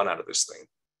to get done out of this thing?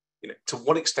 You know, to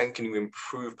what extent can you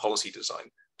improve policy design?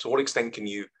 To what extent can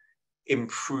you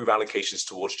improve allocations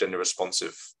towards gender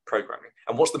responsive programming?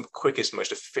 And what's the quickest,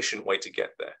 most efficient way to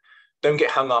get there? don't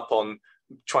get hung up on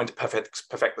trying to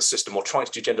perfect the system or trying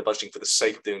to do gender budgeting for the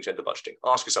sake of doing gender budgeting.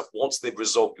 Ask yourself, what's the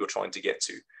result you're trying to get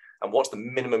to? And what's the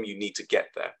minimum you need to get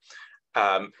there?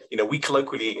 You know, we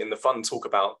colloquially in the fund talk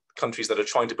about countries that are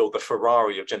trying to build the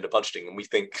Ferrari of gender budgeting, and we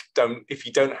think, if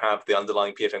you don't have the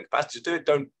underlying PFM capacity to do it,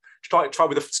 don't start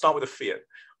with a Fiat.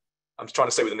 I'm trying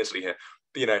to stay within Italy here,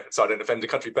 you know, so I don't offend the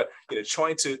country, but you know,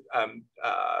 try to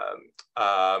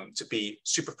be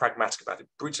super pragmatic about it,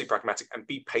 brutally pragmatic, and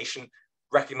be patient.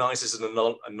 Recognize this is a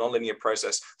non-linear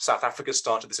process. South Africa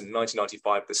started this in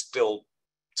 1995. They're still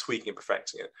tweaking and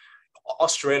perfecting it.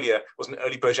 Australia was an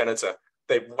early progenitor.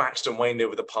 They waxed and waned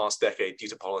over the past decade due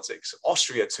to politics.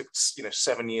 Austria took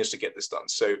 7 years to get this done.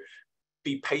 So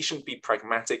be patient, be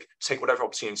pragmatic, take whatever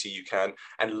opportunity you can,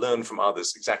 and learn from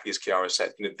others. Exactly as Chiara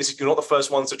said, you know, you're not the first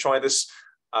ones to try this.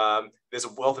 There's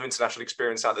a wealth of international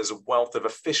experience out there. There's a wealth of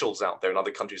officials out there in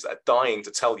other countries that are dying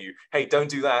to tell you, hey, don't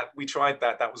do that. We tried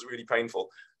that. That was really painful.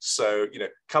 So, you know,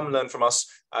 come and learn from us.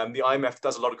 The IMF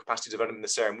does a lot of capacity development in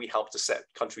this area, and we help to set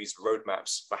countries'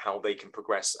 roadmaps for how they can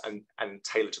progress and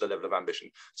tailor to the level of ambition.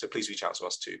 So please reach out to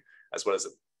us too, as well as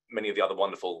many of the other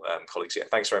wonderful colleagues here.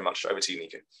 Thanks very much. Over to you,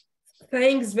 Nika.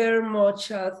 Thanks very much.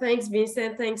 Thanks,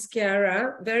 Vincent. Thanks,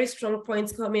 Chiara. Very strong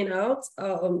points coming out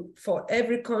for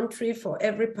every country, for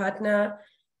every partner.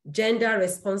 Gender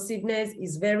responsiveness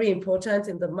is very important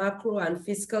in the macro and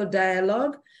fiscal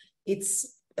dialogue.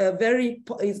 It's very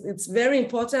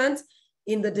important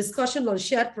in the discussion on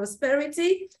shared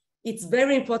prosperity. It's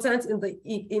very important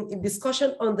in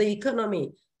discussion on the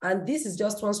economy. And this is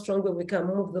just one strong way we can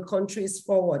move the countries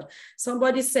forward.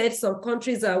 Somebody said some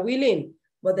countries are willing,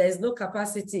 but there is no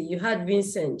capacity. You had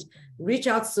Vincent. Reach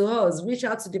out to us, reach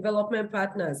out to development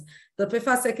partners. The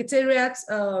PEFA Secretariat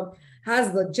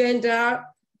has the gender,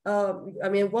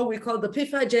 what we call the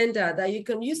PEFA agenda that you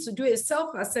can use to do a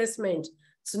self-assessment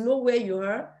to know where you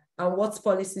are and what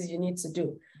policies you need to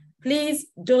do. Please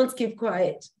don't keep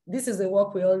quiet. This is the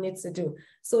work we all need to do.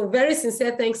 So very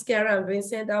sincere thanks, Chiara and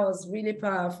Vincent. That was really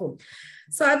powerful.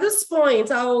 So at this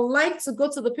point, I would like to go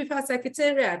to the PEFA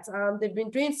Secretariat. They've been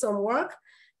doing some work.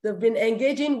 They've been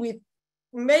engaging with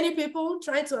many people,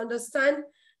 trying to understand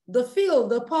the feel,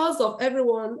 the pulse of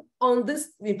everyone on this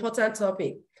important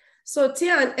topic. So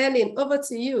Tia and Ellen, over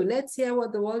to you. Let's hear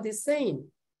what the world is saying.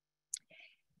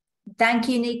 Thank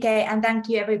you, Nike, and thank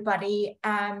you, everybody.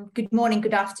 Good morning,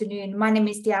 good afternoon. My name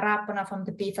is Tia Raapana from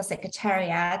the PEFA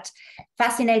Secretariat.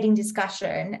 Fascinating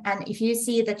discussion. And if you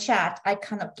see the chat, I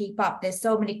cannot keep up. There's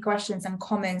so many questions and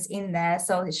comments in there.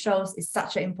 So it shows it's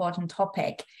such an important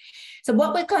topic. So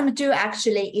what we're going to do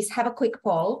actually is have a quick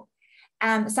poll.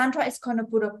 Sandra is going to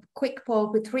put a quick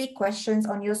poll with 3 questions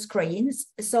on your screens.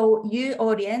 So you,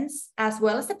 audience, as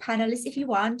well as the panelists, if you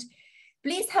want,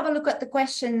 please have a look at the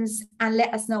questions and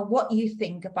let us know what you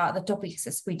think about the topics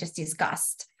as we just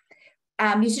discussed.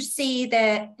 You should see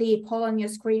the poll on your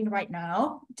screen right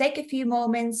now. Take a few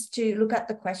moments to look at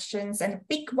the questions and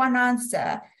pick one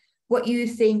answer, what you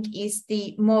think is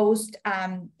the most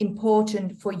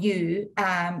important for you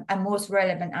and most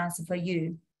relevant answer for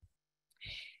you.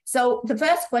 So the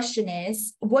first question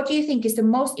is, what do you think is the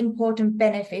most important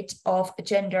benefit of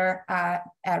gender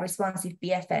responsive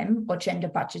BFM or gender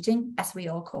budgeting, as we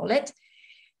all call it?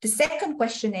 The second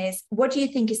question is, what do you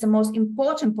think is the most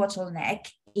important bottleneck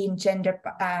in gender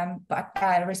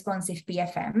responsive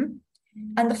BFM?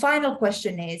 And the final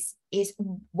question is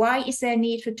why is there a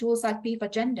need for tools like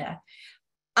PEFA Gender?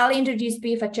 I'll introduce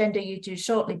PEFA Gender you to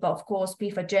shortly, but of course,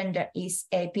 PEFA Gender is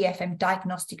a BFM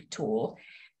diagnostic tool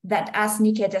that, as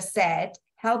Nika just said,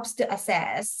 helps to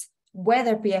assess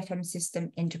whether BFM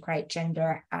system integrate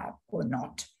gender or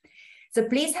not. So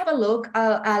please have a look.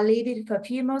 I'll leave it for a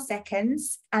few more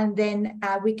seconds, and then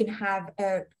we can have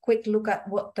a quick look at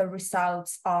what the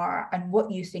results are and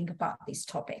what you think about these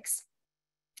topics.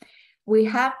 We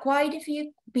have quite a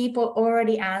few people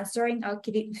already answering. I'll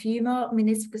give it a few more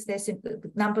minutes because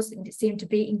the numbers seem to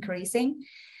be increasing.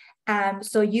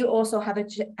 So you also have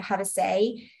a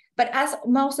say. But as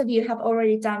most of you have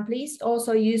already done, please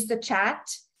also use the chat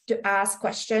to ask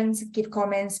questions, give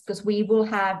comments, because we will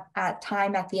have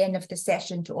time at the end of the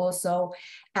session to also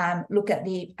look at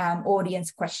the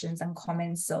audience questions and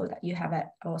comments so that you have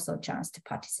also a chance to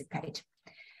participate.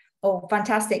 Oh,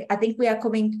 fantastic. I think we are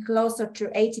coming closer to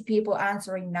 80 people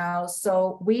answering now.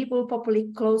 So we will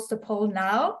probably close the poll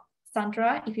now.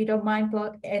 Sandra, if you don't mind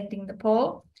ending the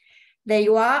poll. There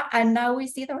you are. And now we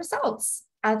see the results.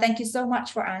 Thank you so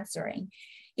much for answering.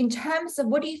 In terms of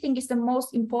what do you think is the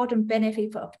most important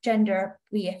benefit of gender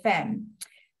BFM?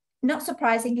 Not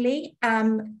surprisingly,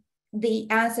 the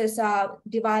answers are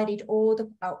divided all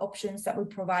the options that we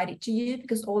provided to you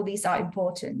because all these are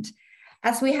important.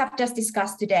 As we have just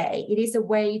discussed today, it is a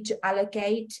way to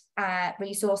allocate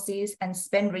resources and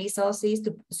spend resources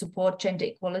to support gender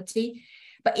equality.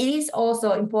 But it is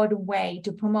also an important way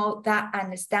to promote that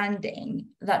understanding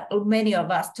that many of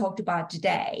us talked about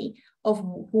today of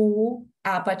who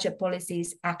our budget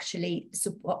policies actually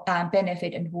support,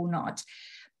 benefit and who not.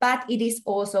 But it is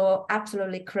also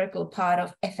absolutely critical part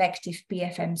of effective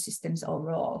PFM systems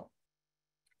overall.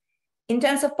 In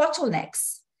terms of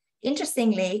bottlenecks,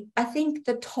 interestingly, I think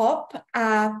the top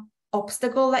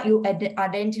obstacle that you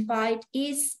identified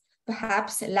is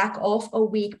perhaps lack of a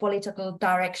weak political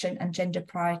direction and gender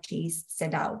priorities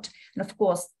set out. And of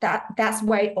course, that's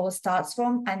where it all starts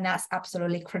from, and that's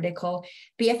absolutely critical.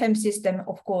 PFM system,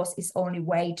 of course, is only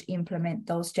way to implement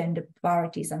those gender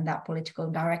priorities and that political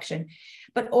direction.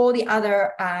 But all the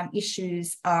other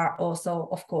issues are also,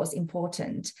 of course,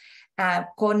 important.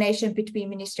 Coordination between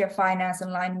Ministry of Finance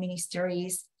and line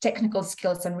ministries, technical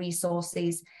skills and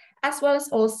resources, as well as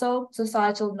also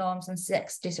societal norms and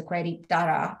sex disaggregated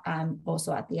data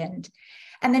also at the end.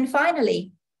 And then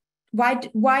finally,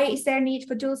 why is there a need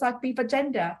for tools like PEFA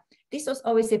Gender? This was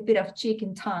always a bit of cheek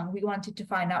and tongue. We wanted to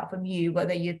find out from you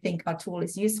whether you think our tool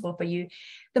is useful for you.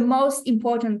 The most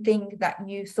important thing that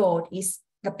you thought is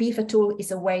the PEFA tool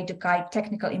is a way to guide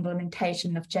technical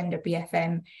implementation of gender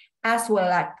PFM, as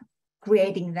well as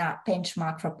creating that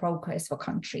benchmark for progress for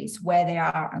countries, where they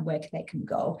are and where they can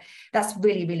go. That's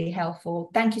really, really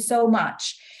helpful. Thank you so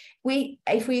much.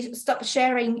 If we stop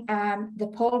sharing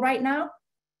the poll right now,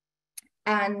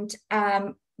 and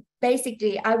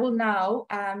basically I will now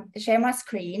share my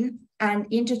screen and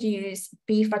introduce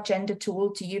PEFA Gender tool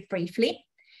to you briefly,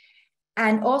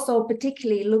 and also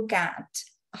particularly look at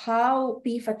how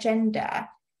PEFA Gender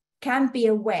can be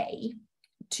a way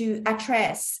to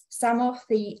address some of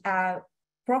the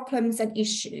problems and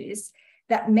issues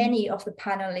that many of the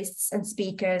panelists and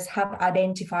speakers have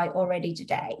identified already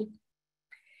today.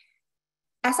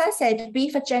 As I said,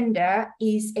 PEFA Gender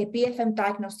is a PFM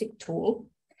diagnostic tool.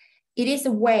 It is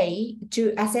a way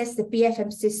to assess the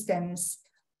PFM systems,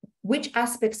 which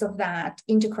aspects of that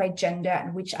integrate gender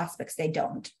and which aspects they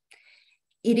don't.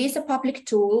 It is a public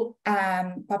tool,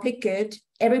 public good,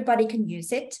 everybody can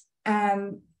use it.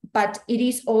 But it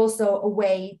is also a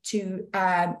way to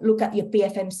look at your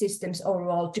PFM systems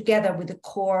overall together with the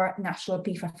core national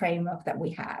PEFA framework that we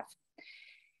have.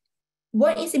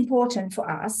 What is important for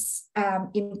us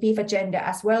in PEFA Gender,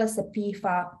 as well as the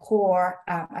PEFA core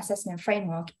assessment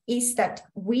framework, is that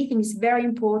we think it's very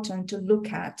important to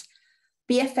look at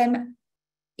PFM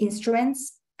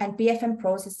instruments and PFM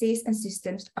processes and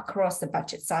systems across the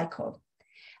budget cycle.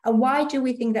 And why do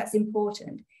we think that's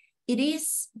important? It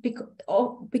is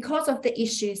because of the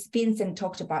issues Vincent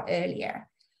talked about earlier.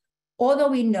 Although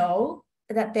we know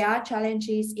that there are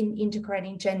challenges in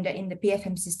integrating gender in the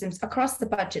PFM systems across the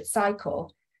budget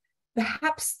cycle,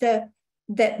 perhaps the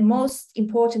most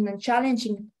important and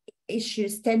challenging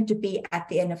issues tend to be at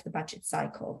the end of the budget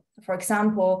cycle. For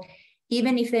example,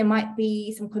 even if there might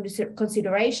be some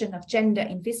consideration of gender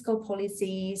in fiscal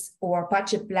policies or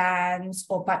budget plans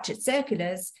or budget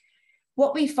circulars,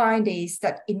 what we find is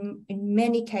that in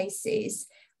many cases,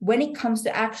 when it comes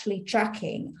to actually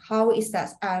tracking how is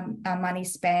that money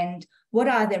spent, what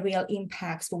are the real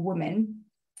impacts for women,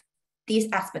 these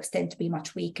aspects tend to be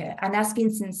much weaker. And as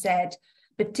Vincent said,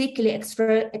 particularly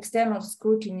external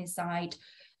scrutiny side,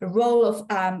 the role of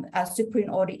Supreme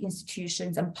Audit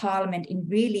institutions and Parliament in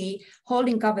really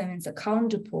holding governments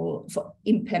accountable for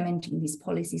implementing these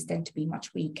policies tend to be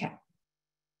much weaker.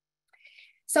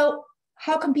 So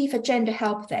how can PEFA Gender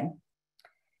help then?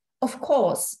 Of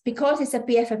course, because it's a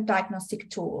PFM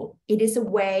diagnostic tool, it is a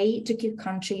way to give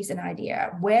countries an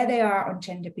idea where they are on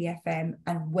gender PFM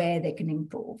and where they can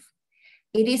improve.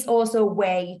 It is also a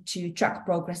way to track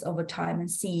progress over time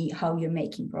and see how you're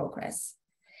making progress.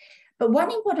 But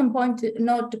one important point to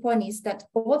note is that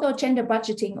although gender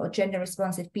budgeting or gender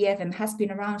responsive PFM has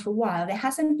been around for a while, there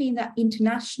hasn't been that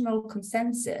international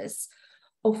consensus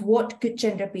of what good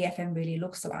gender PFM really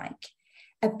looks like.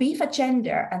 A PEFA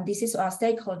Gender, and this is what our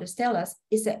stakeholders tell us,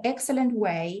 is an excellent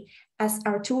way, as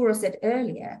Arturo said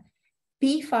earlier.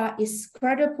 PEFA is a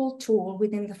credible tool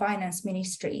within the finance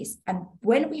ministries. And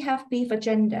when we have PEFA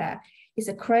Gender, it's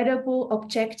a credible,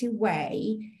 objective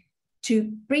way to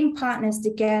bring partners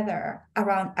together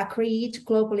around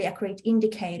globally agreed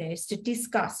indicators to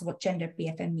discuss what gender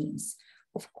PFM means.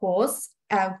 Of course,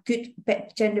 good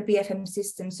gender PFM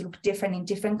systems look different in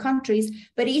different countries,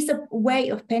 but it's a way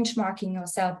of benchmarking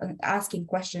yourself and asking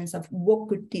questions of what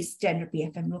could this gender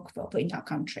PFM look for in our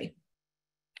country.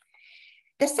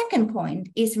 The second point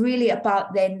is really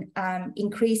about then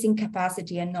increasing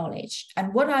capacity and knowledge.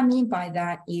 And what I mean by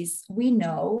that is we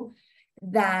know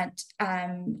that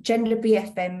gender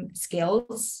BFM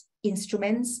skills,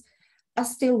 instruments are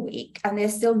still weak and they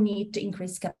still need to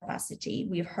increase capacity.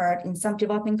 We've heard in some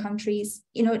developing countries,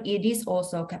 it is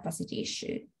also a capacity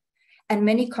issue. And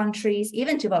many countries,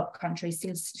 even developed countries,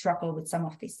 still struggle with some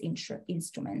of these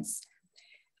instruments.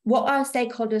 What our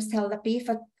stakeholders tell the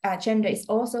PEFA agenda is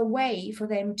also a way for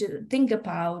them to think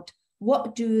about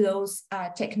what do those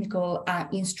technical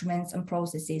instruments and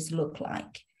processes look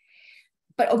like.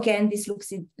 But again, this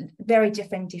looks in very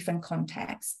different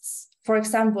contexts. For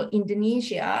example,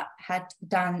 Indonesia had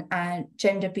done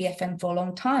gender BFM for a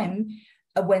long time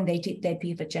when they did their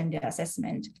PEFA gender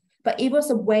assessment. But it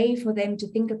was a way for them to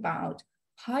think about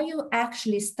how you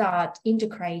actually start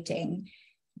integrating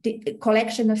the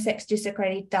collection of sex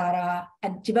disaggregated data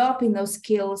and developing those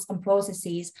skills and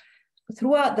processes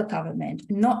throughout the government,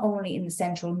 not only in the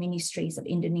central ministries of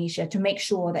Indonesia, to make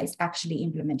sure that it's actually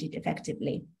implemented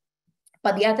effectively.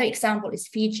 But the other example is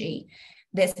Fiji.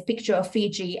 There's a picture of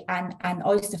Fiji and an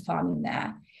oyster farm in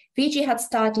there. Fiji had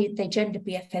started their gender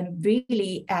BFM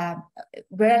really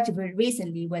relatively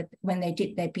recently when they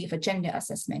did their PEFA gender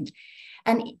assessment.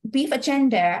 And PEFA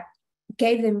gender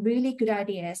gave them really good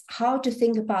ideas how to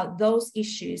think about those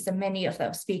issues that many of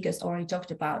the speakers already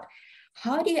talked about.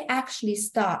 How do you actually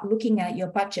start looking at your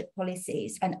budget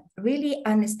policies and really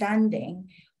understanding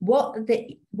what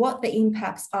the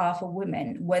impacts are for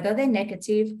women, whether they're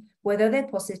negative, whether they're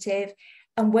positive,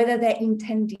 and whether they're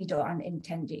intended or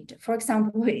unintended. For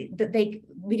example, the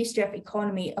Ministry of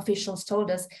Economy officials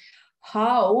told us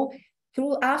how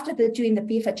after doing the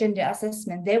PEFA gender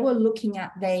assessment, they were looking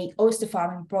at the oyster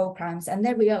farming programs and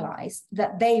they realized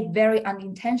that they very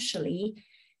unintentionally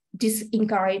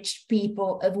disencouraged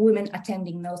women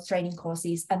attending those training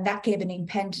courses. And that gave an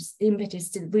impetus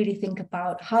to really think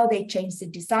about how they changed the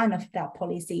design of that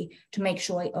policy to make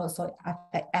sure it also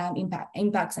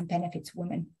impacts and benefits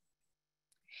women.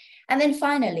 And then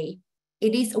finally,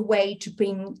 it is a way to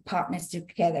bring partners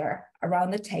together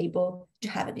around the table to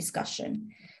have a discussion.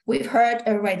 We've heard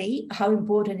already how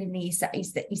important it is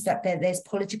that there's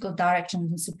political direction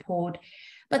and support,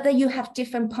 but that you have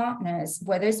different partners,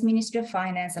 whether it's Ministry of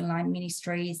Finance, aligned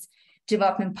ministries,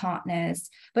 development partners,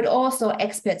 but also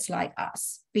experts like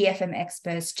us, BFM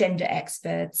experts, gender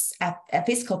experts,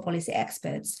 fiscal policy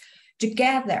experts,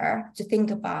 together to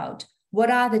think about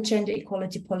what are the gender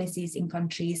equality policies in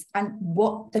countries and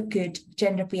what the good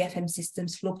gender BFM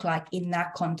systems look like in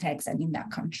that context and in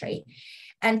that country.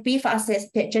 And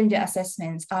PEFA gender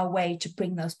assessments are a way to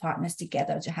bring those partners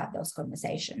together to have those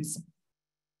conversations.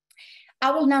 I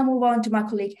will now move on to my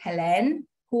colleague, Helen,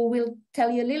 who will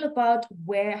tell you a little about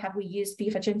where have we used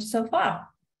PEFA gender so far.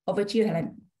 Over to you,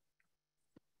 Helen.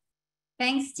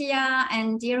 Thanks, Tia,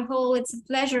 and dear whole, it's a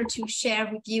pleasure to share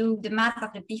with you the map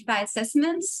of the PEFA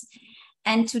assessments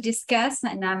and to discuss,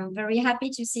 and I'm very happy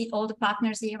to see all the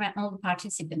partners here and all the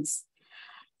participants.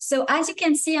 So as you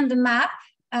can see on the map,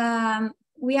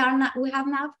 we have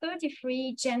now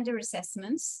 33 gender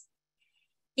assessments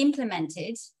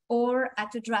implemented or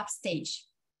at the draft stage.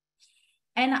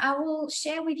 And I will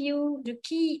share with you the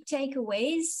key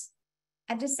takeaways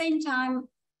at the same time,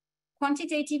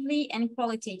 quantitatively and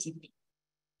qualitatively.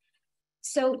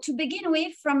 So to begin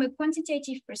with, from a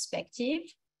quantitative perspective,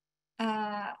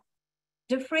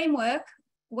 the framework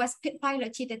was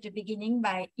piloted at the beginning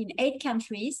in 8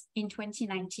 countries in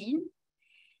 2019,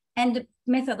 and the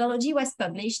methodology was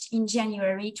published in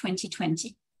January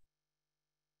 2020.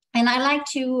 And I like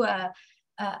to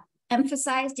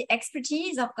emphasize the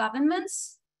expertise of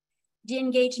governments, the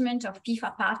engagement of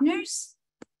PEFA partners,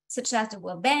 such as the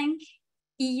World Bank,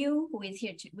 EU,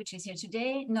 which is here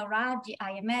today, NORAD, the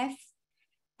IMF,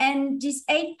 and these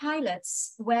 8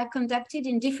 pilots were conducted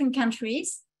in different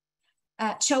countries,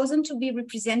 chosen to be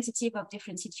representative of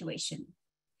different situations.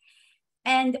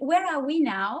 And where are we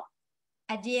now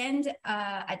at the end,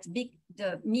 at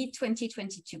the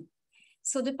mid-2022?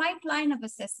 So the pipeline of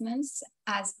assessments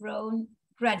has grown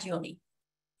gradually.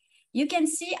 You can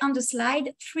see on the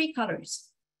slide 3 colors.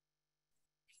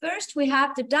 First, we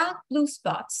have the dark blue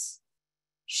spots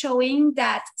showing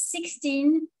that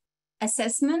 16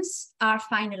 assessments are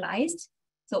finalized,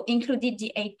 so included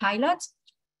the 8 pilots.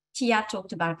 Tia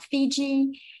talked about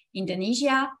Fiji,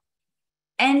 Indonesia,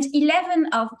 and 11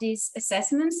 of these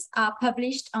assessments are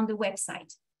published on the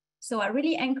website. So I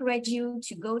really encourage you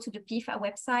to go to the PEFA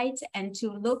website and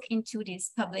to look into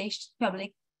these published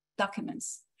public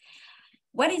documents.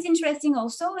 What is interesting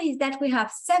also is that we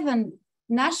have 7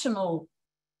 national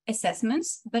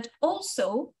assessments, but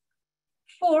also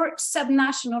 4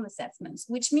 subnational assessments,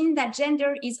 which means that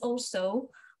gender is also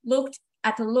looked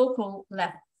at a local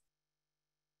level.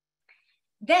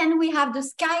 Then we have the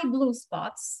sky blue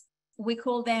spots. We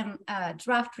call them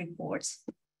draft reports,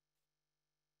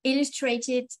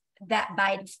 illustrated that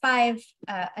by the 5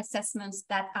 assessments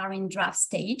that are in draft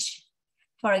stage.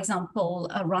 For example,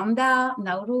 Rwanda,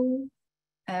 Nauru,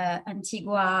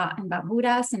 Antigua and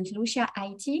Barbuda, St. Lucia,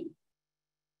 Haiti.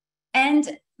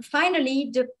 And finally,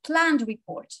 the planned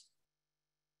report.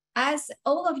 As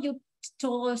all of you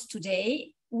told us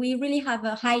today, we really have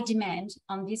a high demand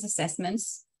on these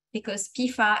assessments because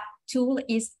PEFA tool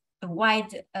is a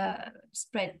wide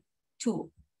spread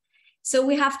tool. So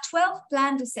we have 12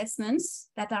 planned assessments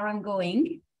that are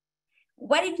ongoing.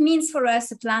 What it means for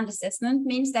us, a planned assessment,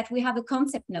 means that we have a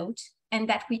concept note and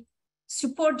that we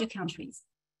support the countries.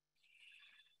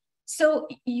 So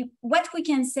what we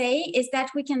can say is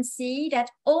that we can see that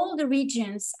all the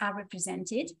regions are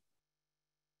represented.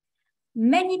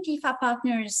 Many PEFA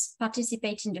partners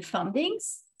participate in the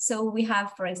fundings. So we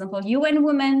have, for example, UN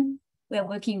Women. We are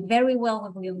working very well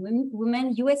with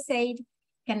women, USAID,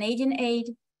 Canadian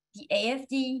Aid, the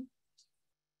AFD.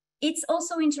 It's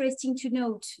also interesting to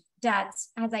note that,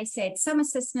 as I said, some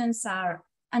assessments are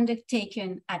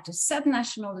undertaken at a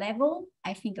subnational level.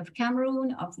 I think of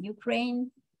Cameroon, of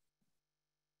Ukraine,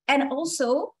 and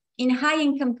also in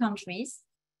high-income countries,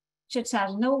 such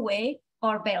as Norway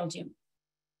or Belgium.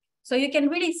 So you can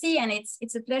really see, and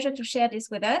it's a pleasure to share this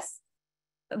with us,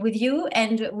 with you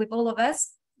and with all of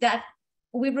us, that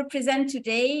we represent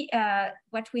today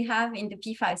what we have in the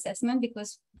PEFA assessment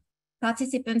because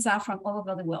participants are from all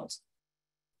over the world.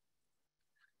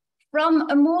 From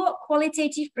a more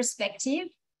qualitative perspective,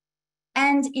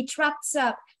 and it wraps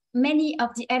up many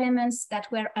of the elements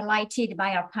that were highlighted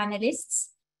by our panelists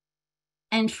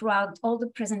and throughout all the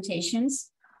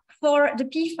presentations, for the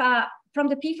PEFA, from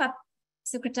the PEFA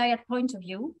Secretariat point of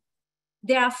view,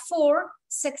 there are 4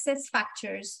 success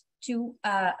factors to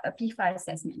a PEFA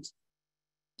assessment.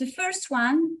 The first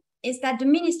one is that the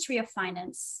Ministry of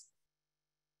Finance,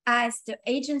 as the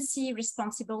agency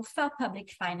responsible for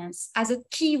public finance, has a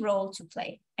key role to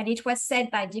play. And it was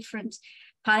said by different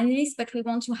panelists, but we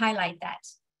want to highlight that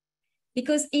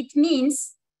because it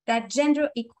means that gender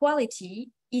equality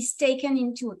is taken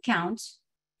into account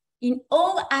in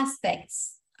all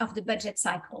aspects of the budget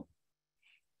cycle,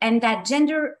 and that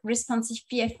gender responsive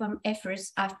PFM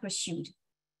efforts are pursued.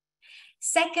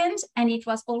 Second, and it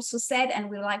was also said, and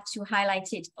we like to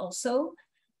highlight it also,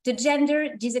 the gender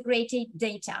disaggregated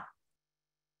data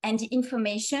and the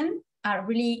information are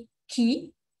really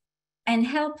key and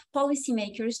help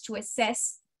policymakers to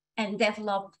assess and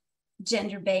develop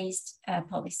gender-based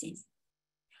policies.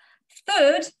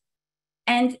 Third,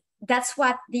 and that's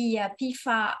what the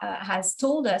PEFA has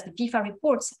told us, the PEFA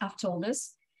reports have told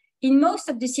us, in most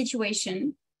of the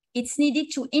situation, it's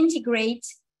needed to integrate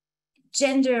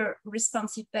gender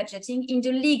responsive budgeting in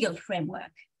the legal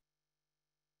framework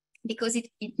because it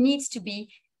needs to be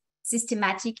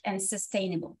systematic and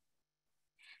sustainable.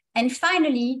 And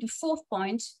finally, the 4th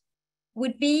point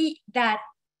would be that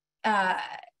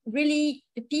really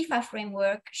the PEFA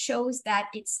framework shows that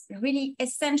it's really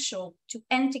essential to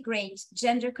integrate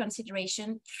gender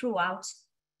consideration throughout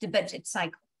the budget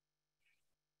cycle.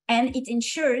 And it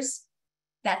ensures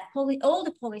that all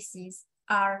the policies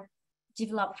are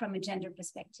developed from a gender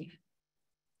perspective.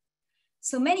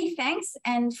 So many thanks.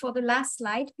 And for the last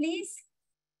slide, please.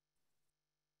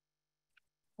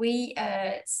 We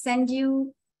send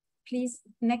you, please,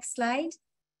 next slide.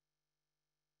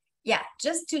 Yeah,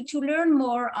 just to learn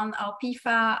more on our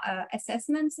PEFA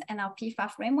assessments and our PEFA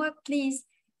framework, please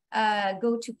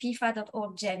go to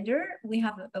pefa.org gender. We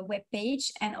have a web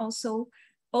page, and also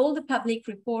all the public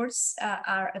reports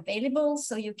are available,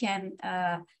 so you can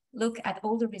look at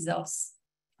all the results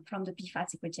from the PEFA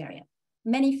Secretariat.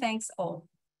 Many thanks all.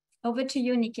 Over to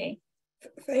you, Nikkei.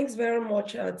 Thanks very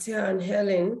much, Tia and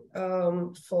Helen,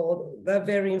 for that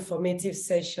very informative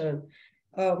session.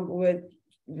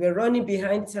 We're running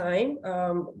behind time,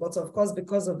 but of course,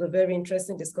 because of the very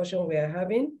interesting discussion we are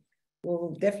having,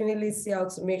 we'll definitely see how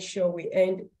to make sure we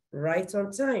end right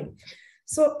on time.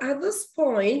 So at this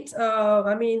point,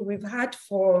 I mean, we've had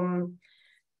from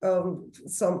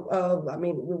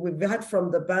we've had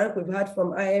from the bank, we've had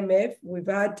from IMF, we've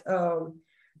had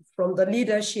from the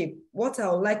leadership. What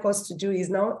I would like us to do is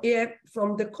now hear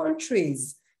from the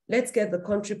countries. Let's get the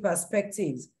country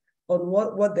perspectives on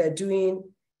what they're doing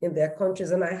in their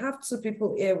countries. And I have 2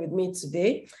 people here with me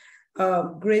today.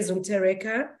 Grace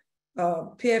Untereka,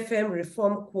 PFM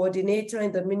Reform Coordinator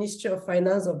in the Ministry of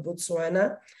Finance of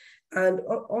Botswana, and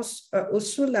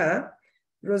Ursula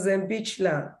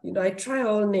Rosenbichler. I try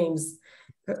all names.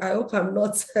 I hope I'm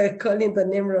not calling the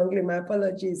name wrongly. My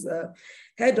apologies.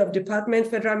 Head of Department,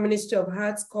 Federal Ministry of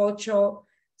Arts, Culture,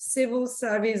 Civil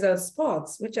Service and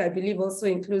Sports, which I believe also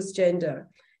includes gender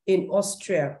in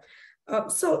Austria.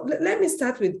 So let me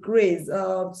start with Grace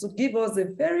to give us a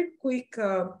very quick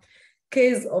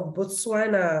case of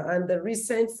Botswana and the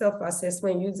recent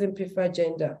self-assessment using PEFA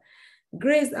gender.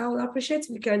 Grace, I would appreciate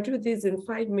if you can do this in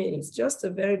 5 minutes, just a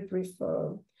very brief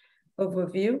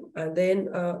overview, and then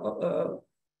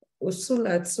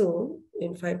Ursula too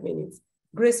in 5 minutes.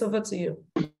 Grace, over to you.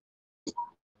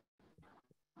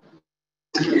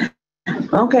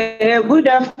 Okay, good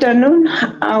afternoon.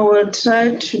 I will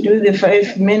try to do the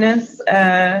 5 minutes.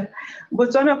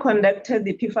 Botswana conducted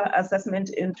the PEFA assessment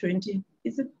in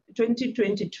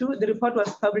 2022. The report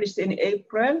was published in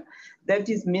April. That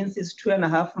means it's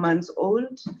 2.5 months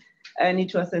old, and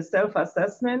it was a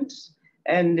self-assessment.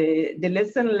 And the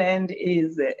lesson learned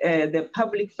is the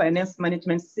public finance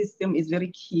management system is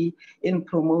very key in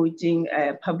promoting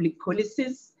public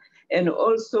policies. And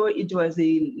also it was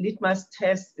a litmus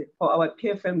test for our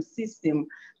PFM system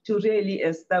to really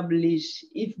establish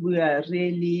if we are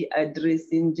really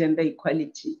addressing gender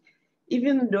equality.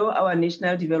 Even though our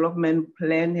National Development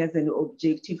Plan has an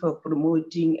objective of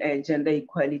promoting gender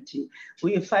equality,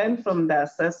 we find from the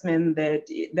assessment that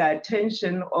the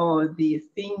attention or the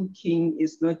thinking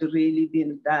is not really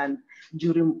being done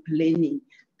during planning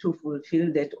to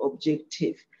fulfill that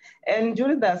objective. And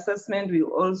during the assessment, we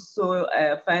also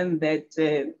find that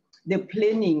the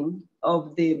planning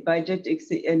of the budget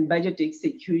and budget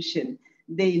execution,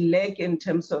 they lack in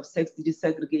terms of sex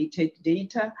disaggregated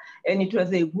data. And it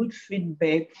was a good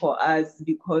feedback for us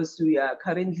because we are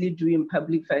currently doing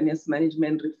public finance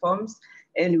management reforms,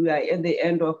 and we are at the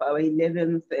end of our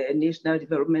 11th National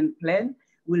Development Plan.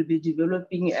 We'll be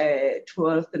developing a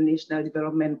 12th National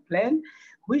Development Plan,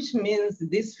 which means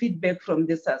this feedback from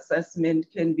this assessment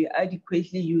can be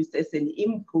adequately used as an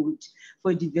input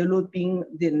for developing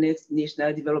the next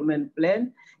National Development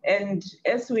Plan. And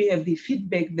as we have the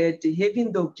feedback that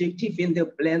having the objective in the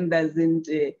plan doesn't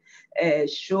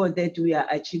show that we are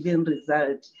achieving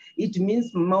results, it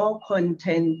means more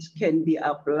content can be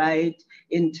applied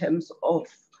in terms of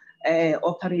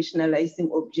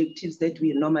operationalizing objectives that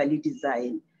we normally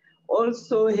design.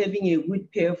 Also, having a good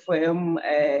PFM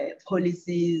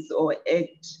policies or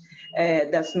act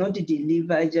does not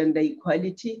deliver gender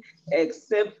equality,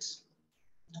 except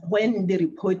when the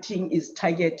reporting is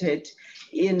targeted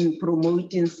in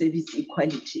promoting service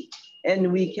equality. And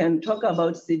we can talk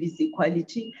about service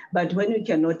equality, but when we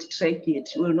cannot track it,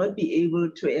 we will not be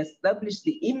able to establish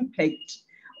the impact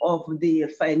of the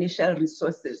financial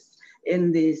resources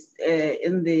in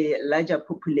the larger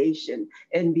population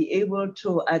and be able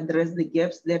to address the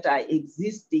gaps that are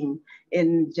existing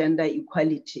in gender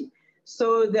equality.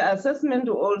 So the assessment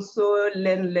also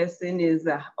learn lesson is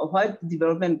what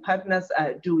development partners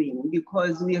are doing,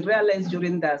 because we realized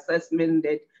during the assessment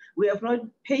that we have not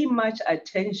paid much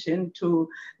attention to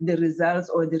the results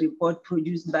or the report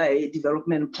produced by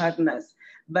development partners.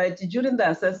 But during the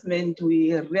assessment,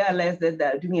 we realized that they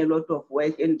are doing a lot of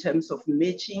work in terms of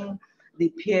matching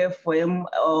the PFM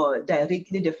or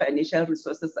directly the financial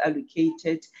resources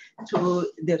allocated to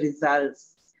the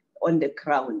results on the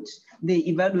ground. They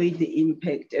evaluate the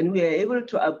impact, and we are able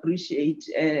to appreciate,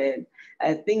 and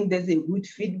I think there's a good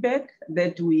feedback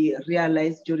that we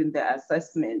realized during the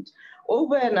assessment.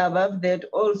 Over and above that,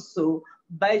 also,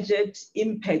 budget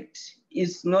impact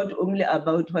is not only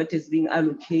about what is being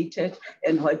allocated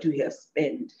and what we have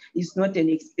spent. It's not an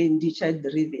expenditure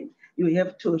driven. You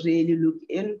have to really look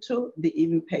into the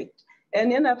impact.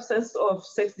 And in absence of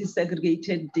sex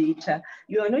disaggregated data,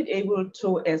 you are not able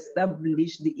to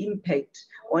establish the impact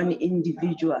on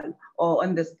individual or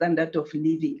on the standard of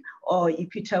living or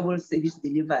equitable service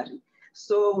delivery.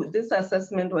 So this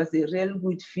assessment was a real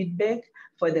good feedback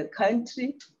for the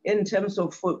country in terms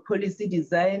of policy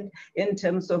design, in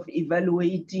terms of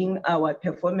evaluating our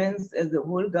performance as a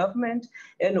whole government,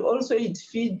 and also it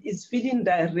is feeding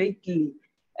directly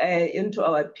into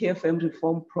our PFM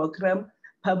reform program,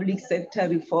 public sector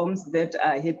reforms that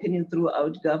are happening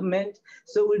throughout government.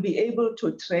 So we'll be able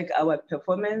to track our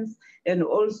performance and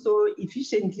also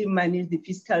efficiently manage the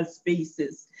fiscal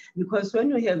spaces. Because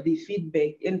when we have the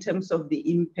feedback in terms of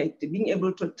the impact, being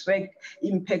able to track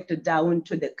impact down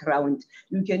to the ground,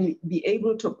 you can be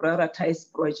able to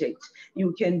prioritize projects.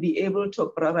 You can be able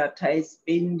to prioritize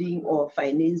spending or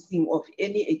financing of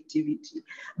any activity.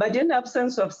 But in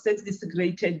absence of sex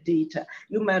disaggregated data,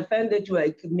 you might find that you are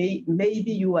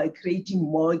maybe you are creating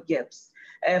more gaps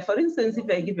For instance, if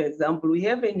I give an example, we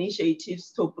have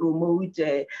initiatives to promote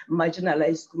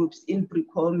marginalized groups in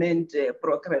procurement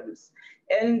programs.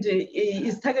 And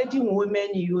is targeting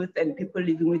women, youth, and people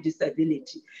living with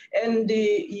disability. And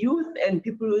youth and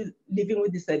people living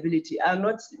with disability are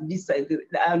not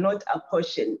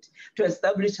apportioned to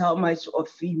establish how much of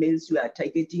females you are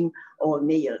targeting or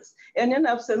males. And in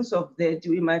absence of that,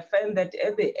 we might find that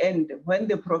at the end, when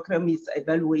the program is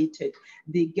evaluated,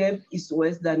 the gap is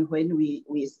worse than when we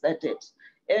started.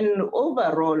 And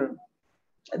overall,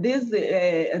 these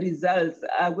results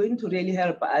are going to really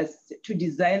help us to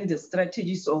design the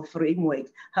strategies or framework,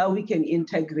 how we can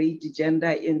integrate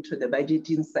gender into the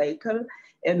budgeting cycle.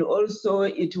 And also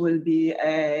it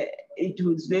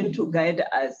is going to guide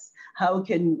us, how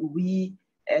can we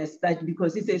start,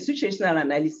 because it's a situational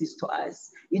analysis to us.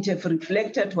 It has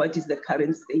reflected what is the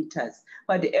current status.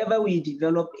 Whatever we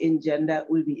develop in gender,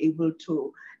 we'll be able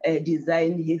to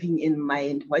design having in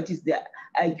mind what is the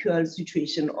actual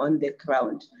situation on the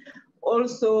ground.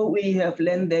 Also, we have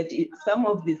learned that some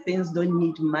of the things don't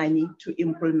need money to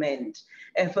implement.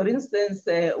 For instance,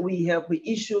 we have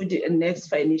issued a next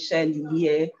financial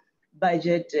year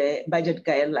budget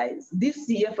guidelines. This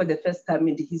year, for the first time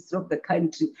in the history of the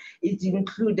country, it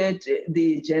included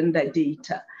the gender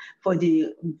data for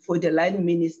the line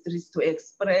ministries to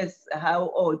express how,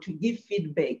 or to give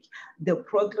feedback, the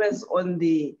progress on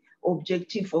the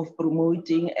objective of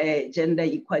promoting gender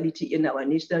equality in our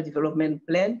National Development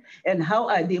Plan, and how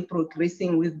are they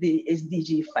progressing with the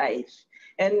SDG 5.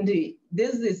 And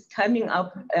this is coming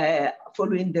up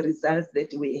following the results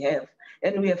that we have.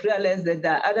 And we have realized that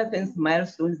there are other things,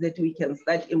 milestones that we can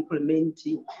start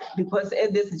implementing, because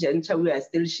at this juncture, we are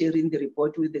still sharing the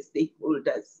report with the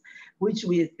stakeholders, which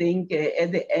we think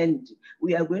at the end,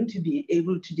 we are going to be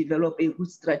able to develop a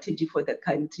good strategy for the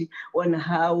country on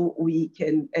how we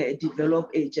can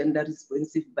develop a gender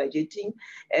responsive budgeting.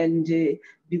 And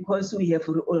because we have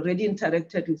already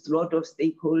interacted with a lot of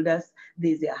stakeholders,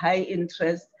 there's a high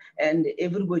interest and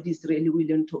everybody is really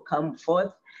willing to come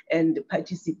forth and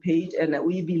participate. And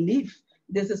we believe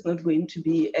this is not going to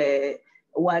be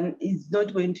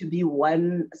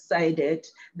one-sided.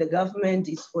 The government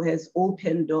has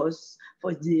opened doors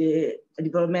for the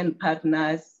development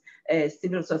partners,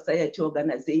 civil society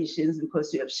organizations,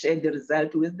 because we have shared the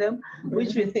result with them,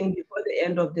 which we think before the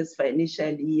end of this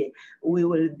financial year, we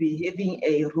will be having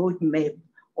a roadmap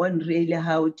on really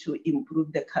how to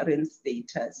improve the current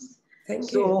status. Thank you.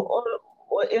 So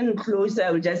in close,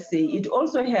 I will just say it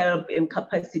also helped in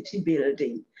capacity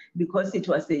building, because it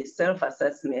was a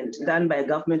self-assessment done by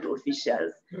government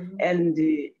officials. And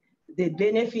the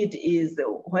benefit is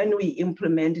when we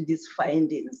implement these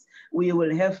findings, we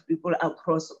will have people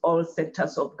across all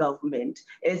sectors of government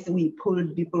as we pull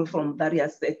people from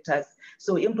various sectors.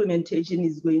 So implementation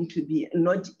is going to be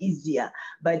not easier,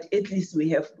 but at least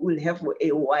we'll have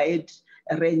a wide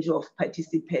range of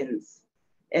participants.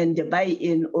 And the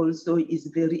buy-in also is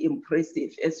very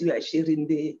impressive as we are sharing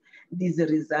these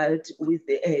results with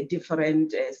the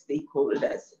different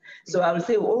stakeholders. So I would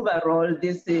say overall,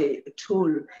 this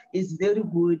tool is very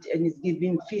good and is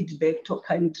giving feedback to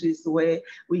countries where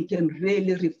we can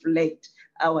really reflect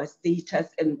our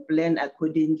status and plan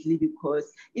accordingly,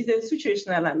 because it's a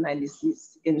situational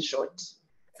analysis in short.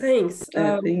 Thanks.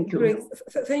 Thank you. Great.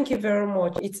 Thank you very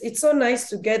much. It's so nice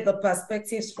to get the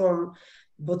perspectives from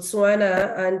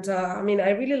Botswana. And I mean,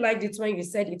 I really liked it when you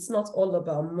said it's not all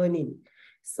about money.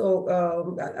 So,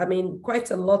 I mean, quite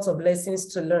a lot of lessons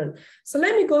to learn. So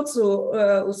let me go to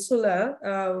Ursula.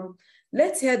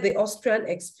 Let's hear the Austrian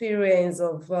experience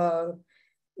of,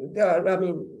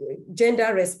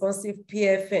 gender responsive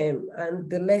PFM and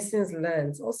the lessons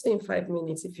learned. Also in 5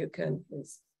 minutes, if you can,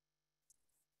 please.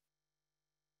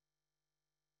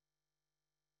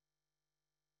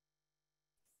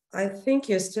 I think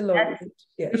you're still on.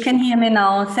 Yes. You can hear me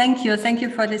now. Thank you. Thank you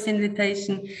for this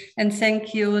invitation. And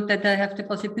thank you that I have the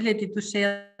possibility to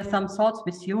share some thoughts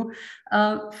with you.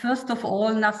 First of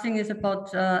all, nothing is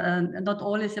about, not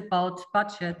all is about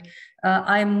budget.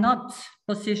 I'm not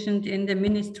positioned in the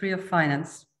Ministry of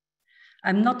Finance.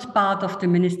 I'm not part of the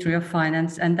Ministry of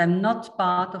Finance, and I'm not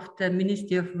part of the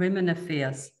Ministry of Women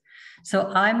Affairs.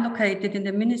 So I'm located in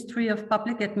the Ministry of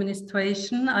Public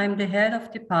Administration. I'm the head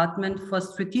of department for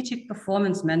strategic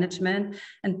performance management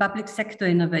and public sector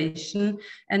innovation.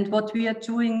 And what we are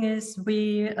doing is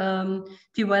we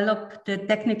develop the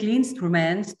technical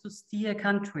instruments to steer a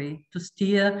country, to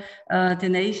steer the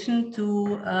nation,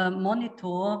 to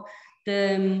monitor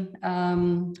the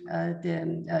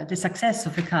success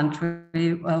of a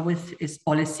country with its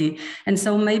policy. And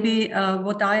so maybe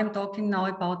what I am talking now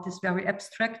about is very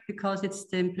abstract because it's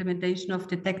the implementation of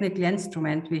the technical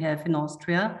instrument we have in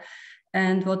Austria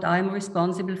and what I'm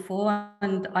responsible for.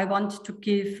 And I want to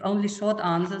give only short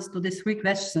answers to the 3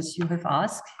 questions you have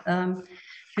asked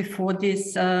before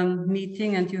this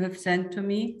meeting and you have sent to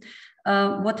me.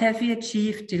 What have we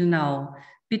achieved till now?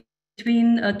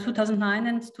 Between 2009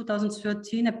 and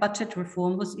 2013, a budget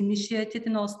reform was initiated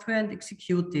in Austria and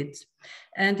executed.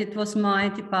 And it was my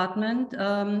department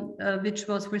which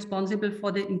was responsible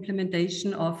for the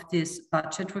implementation of this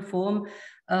budget reform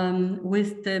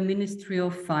with the Ministry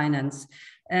of Finance.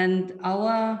 And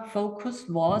our focus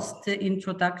was the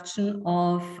introduction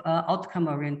of outcome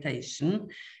orientation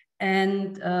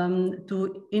and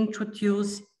to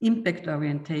introduce impact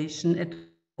orientation at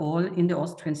all in the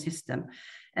Austrian system.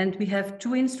 And we have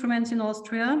 2 instruments in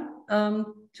Austria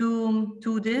to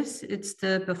do this. It's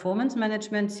the performance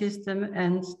management system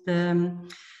and the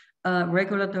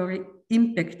regulatory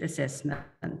impact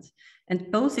assessment. And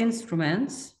both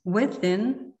instruments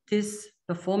within this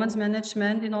performance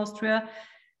management in Austria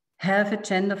have a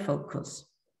gender focus.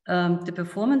 The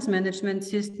performance management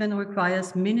system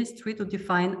requires ministry to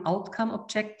define outcome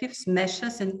objectives,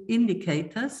 measures, and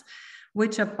indicators,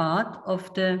 which are part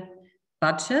of the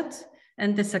budget,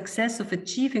 and the success of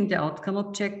achieving the outcome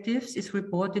objectives is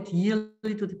reported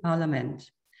yearly to the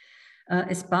Parliament.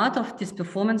 As part of this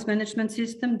performance management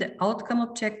system, the outcome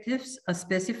objectives are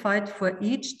specified for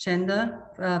each gender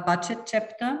budget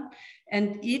chapter,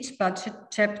 and each budget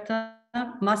chapter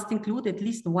must include at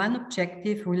least 1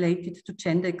 objective related to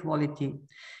gender equality.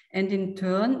 And in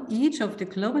turn, each of the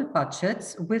global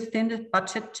budgets within the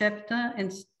budget chapter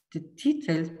and the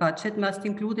detailed budget must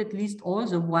include at least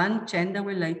also 1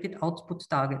 gender-related output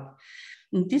target.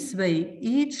 In this way,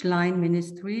 each line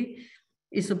ministry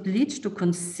is obliged to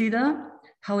consider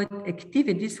how its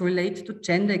activities relate to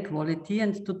gender equality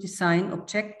and to design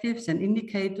objectives and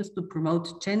indicators to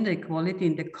promote gender equality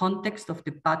in the context of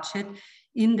the budget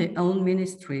in their own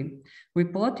ministry.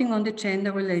 Reporting on the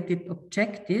gender-related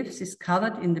objectives is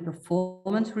covered in the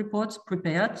performance reports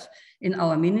prepared in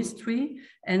our ministry,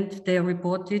 and they are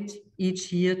reported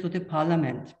each year to the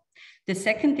Parliament. The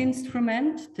second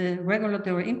instrument, the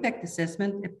regulatory impact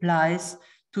assessment, applies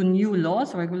to new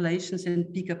laws, regulations,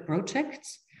 and bigger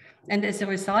projects. And as a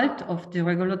result of the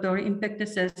regulatory impact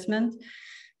assessment,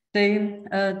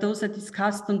 those are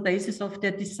discussed on basis of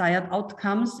their desired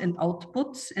outcomes and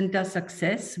outputs, and their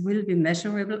success will be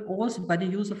measurable also by the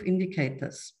use of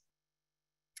indicators.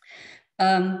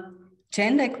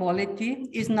 Gender equality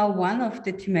is now one of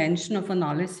the dimensions of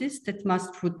analysis that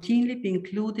must routinely be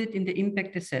included in the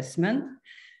impact assessment,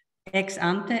 ex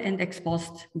ante and ex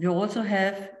post. We also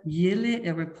have yearly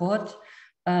a report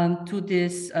to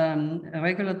this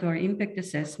regulatory impact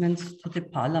assessments to the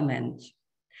Parliament.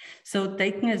 So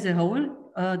taken as a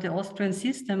whole, the Austrian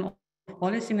system of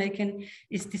policymaking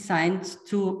is designed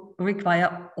to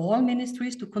require all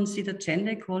ministries to consider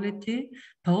gender equality,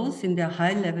 both in their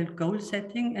high-level goal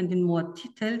setting and in more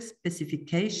detailed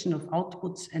specification of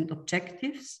outputs and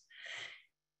objectives.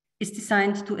 It's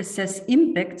designed to assess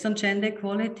impacts on gender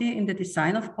equality in the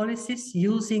design of policies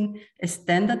using a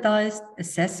standardized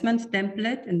assessment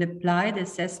template and apply the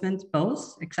assessment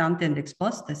both ex ante and ex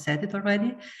post, I said it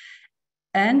already,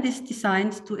 and is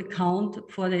designed to account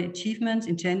for the achievements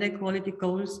in gender equality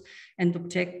goals and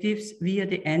objectives via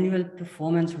the annual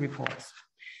performance reports.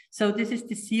 So this is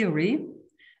the theory.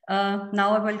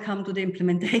 Now I will come to the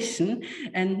implementation,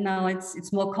 and now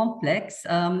it's more complex.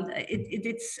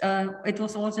 It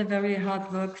was also very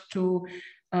hard work to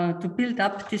build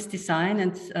up this design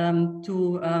and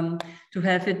to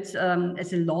have it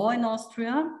as a law in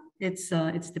Austria. It's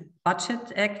the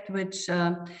Budget Act which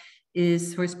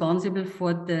is responsible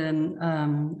for the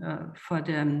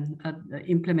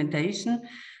implementation.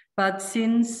 But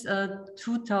since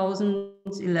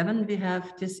 2011, we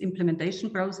have this implementation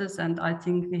process, and I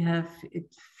think we have it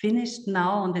finished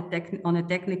now on a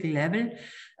technical level.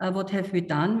 What have we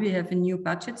done? We have a new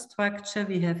budget structure,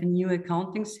 we have a new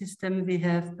accounting system, we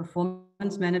have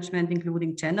performance management,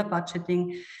 including gender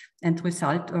budgeting and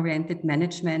result-oriented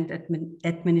management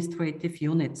administrative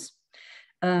units.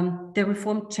 The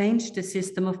reform changed the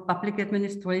system of public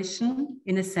administration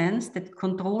in a sense that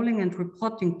controlling and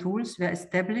reporting tools were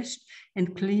established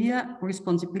and clear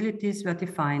responsibilities were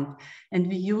defined. And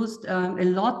we used a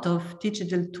lot of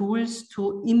digital tools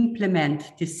to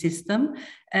implement this system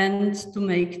and to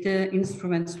make the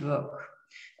instruments work.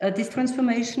 This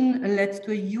transformation led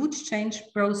to a huge change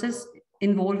process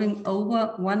involving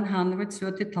over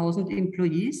 130,000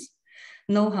 employees.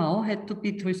 know-how had to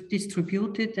be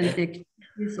distributed, and the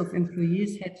activities of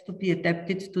employees had to be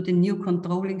adapted to the new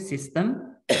controlling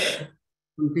system.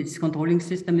 This controlling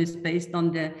system is based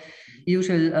on the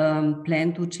usual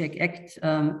Plan, Do, Check, Act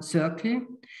circle.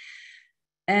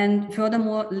 And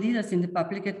furthermore, leaders in the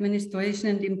public administration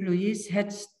and employees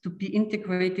had to be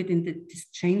integrated in this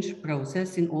change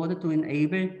process in order to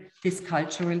enable this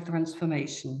cultural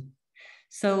transformation.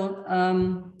 So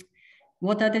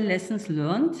what are the lessons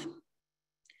learned?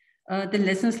 The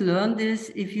lessons learned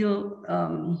is, if you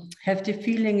have the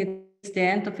feeling it's the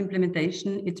end of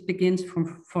implementation, it begins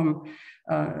from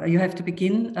you have to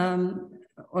begin,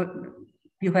 or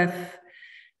you have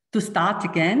to start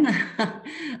again.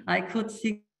 I could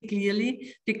see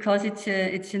clearly, because it's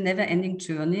a never-ending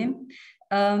journey.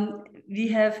 We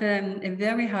have a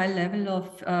very high level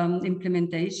of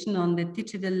implementation on the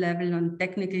digital level, on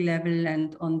technical level,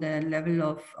 and on the level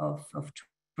of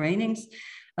trainings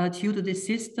due to the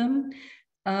system.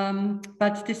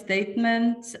 But the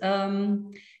statement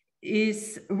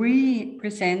is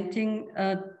representing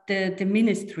the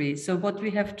ministry. So what we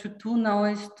have to do now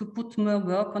is to put more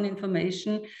work on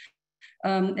information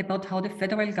about how the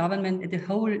federal government as a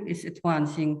whole is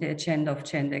advancing the agenda of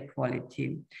gender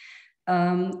equality.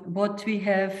 What we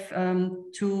have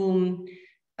to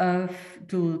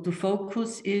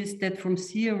focus is that from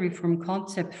theory, from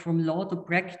concept, from law to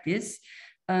practice,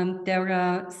 there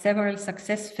are several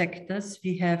success factors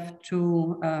we have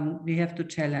to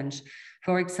challenge.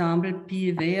 For example,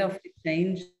 be aware of the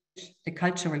change, the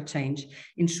cultural change,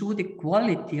 ensure the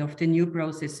quality of the new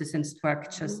processes and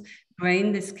structures,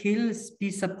 train the skills,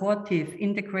 be supportive,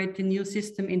 integrate the new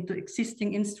system into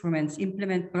existing instruments,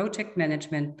 implement project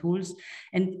management tools,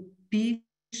 and be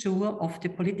sure of the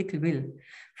political will.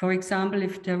 For example,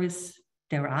 if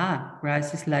there are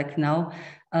crises like now,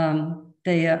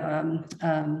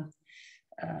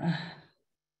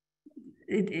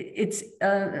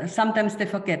 sometimes they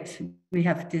forget we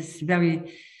have this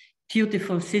very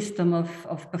beautiful system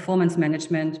of performance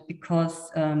management,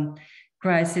 because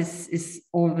crisis is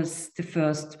always the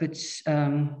first which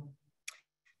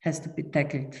has to be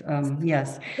tackled.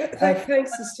 Yes.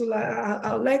 Thanks, Sula.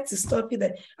 I would like to stop you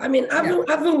there. I mean,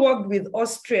 having worked with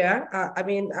Austria, I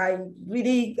mean, I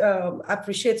really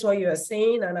appreciate what you are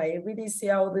saying, and I really see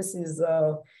how this is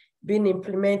being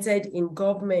implemented in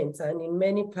government and in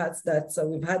many parts that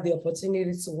we've had the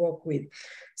opportunity to work with.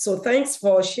 So thanks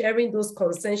for sharing those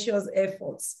consensuous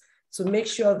efforts to make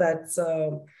sure that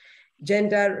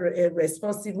gender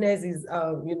responsiveness is,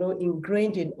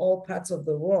 ingrained in all parts of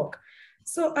the work.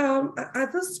 So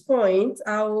at this point,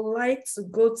 I would like to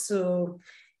go to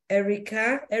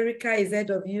Erica. Erica is head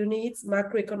of unit,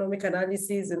 macroeconomic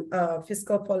analysis, and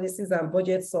fiscal policies and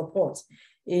budget support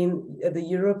in the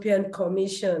European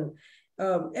Commission.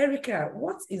 Erica,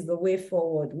 what is the way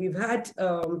forward? We've had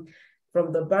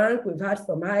from the bank, we've had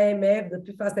from IMF, the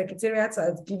PEFA Secretariat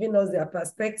has given us their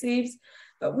perspectives.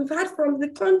 We've had from the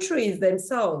countries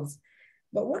themselves.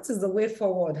 But what is the way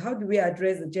forward? How do we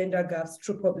address the gender gaps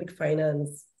through public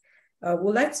finance?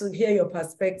 We'd like to hear your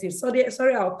perspective.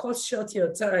 Sorry, I'll cut short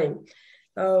your time.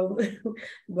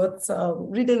 But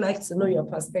really like to know your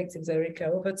perspectives, Erica.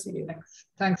 Over to you.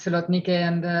 Thanks a lot, Nike,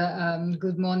 and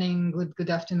good morning, good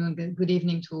afternoon, good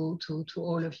evening to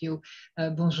all of you.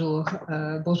 Bonjour,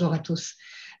 bonjour à tous.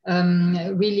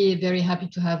 Really very happy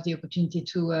to have the opportunity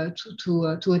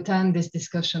to attend this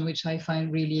discussion, which I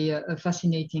find really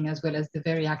fascinating, as well as the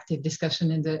very active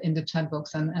discussion in the chat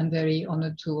box, and very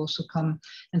honored to also come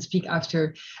and speak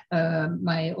after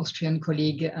my Austrian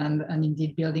colleague, and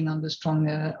indeed building on the strong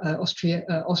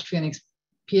Austrian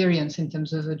experience in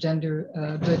terms of gender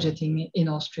budgeting in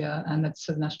Austria and at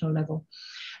subnational level.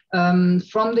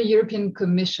 From the European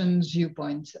Commission's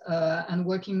viewpoint and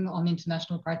working on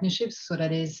international partnerships, so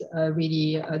that is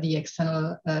really the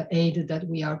external aid that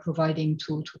we are providing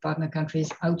to partner countries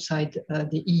outside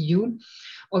the EU.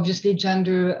 Obviously,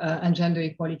 gender and gender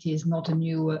equality is not a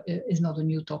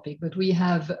new topic, but we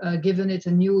have given it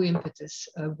a new impetus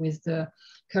with the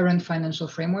current financial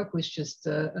framework, which just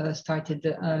started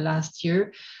last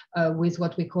year with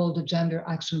what we call the Gender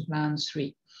Action Plan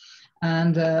 3.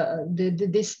 And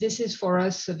this is for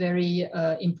us a very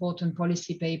important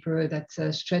policy paper that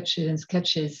stretches and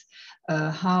sketches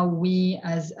how we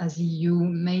as EU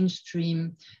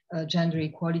mainstream gender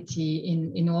equality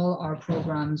in all our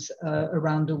programs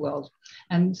around the world.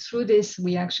 And through this,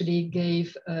 we actually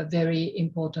gave a very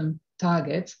important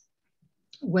target,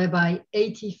 whereby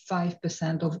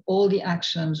 85% of all the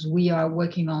actions we are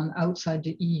working on outside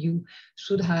the EU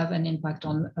should have an impact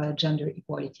on gender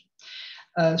equality.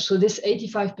 So this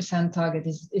 85% target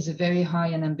is a very high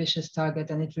and ambitious target,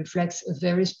 and it reflects a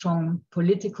very strong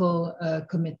political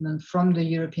commitment from the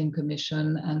European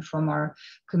Commission and from our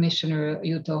Commissioner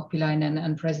Jutta Urpilainen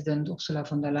and President Ursula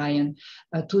von der Leyen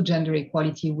to gender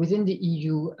equality within the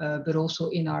EU, but also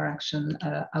in our action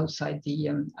outside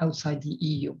the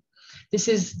EU. This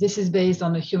is based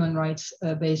on a human rights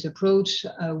based approach.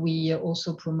 We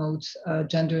also promote a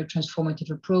gender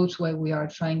transformative approach where we are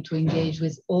trying to engage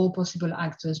with all possible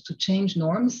actors to change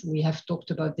norms. We have talked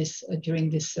about this during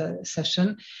this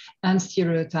session, and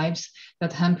stereotypes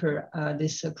that hamper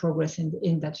this progress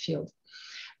in that field.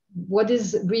 What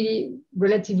is really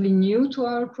relatively new to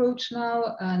our approach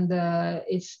now, and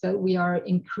it's that we are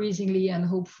increasingly and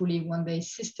hopefully one day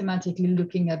systematically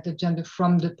looking at the gender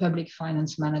from the public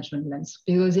finance management lens,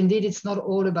 because indeed it's not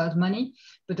all about money,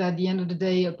 but at the end of the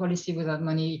day, a policy without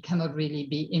money cannot really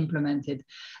be implemented.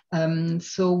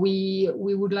 So we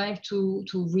would like to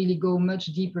really go much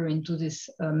deeper into this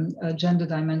gender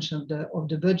dimension of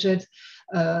the budget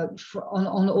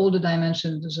on all the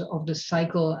dimensions of the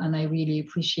cycle, and I really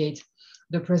appreciate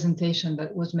the presentation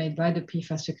that was made by the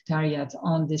PEFA Secretariat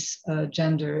on this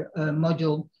gender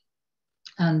module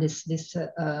and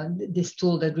this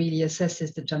tool that really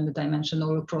assesses the gender dimension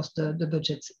all across the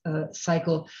budget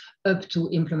cycle up to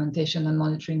implementation and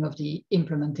monitoring of the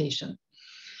implementation.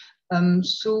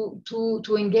 So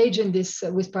to engage in this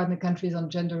with partner countries on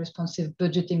gender responsive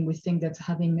budgeting, we think that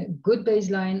having a good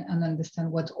baseline and understand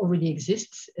what already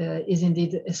exists is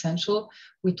indeed essential.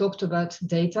 We talked about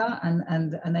data,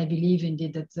 and I believe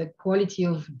indeed that the quality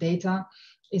of data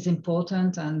is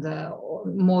important, and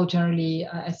more generally,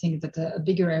 I think that a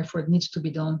bigger effort needs to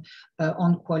be done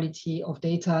on quality of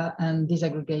data and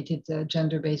disaggregated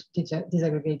gender-based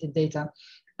disaggregated data.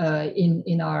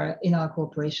 In our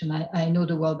cooperation. I know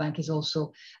the World Bank is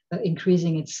also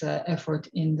increasing its effort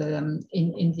in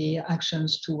the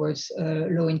actions towards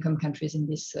low-income countries in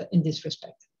this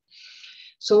respect.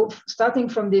 So starting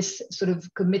from this sort of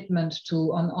commitment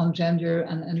to on gender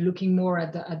and looking more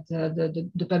at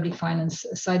the public finance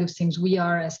side of things, we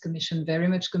are as Commission very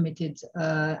much committed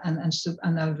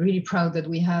and I'm really proud that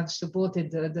we have supported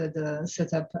the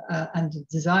setup and the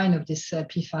design of this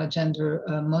PEFA gender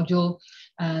module,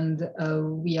 and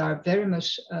we are very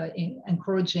much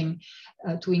encouraging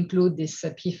to include this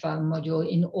PEFA module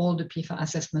in all the PEFA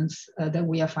assessments that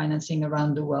we are financing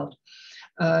around the world.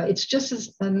 It's just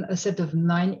a set of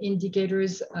 9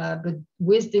 indicators, but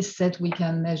with this set, we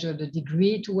can measure the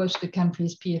degree to which the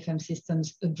country's PFM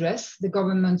systems address the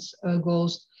government's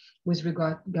goals with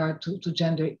regard to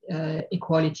gender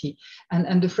equality.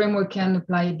 And the framework can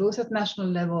apply both at national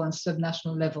level and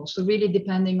subnational level. So really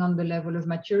depending on the level of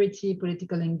maturity,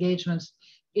 political engagements,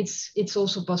 it's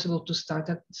also possible to start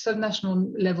at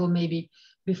subnational level maybe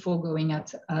before going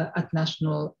at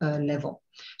national level.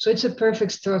 So it's a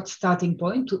perfect starting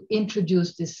point to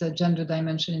introduce this gender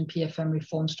dimension in PFM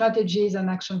reform strategies and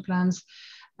action plans.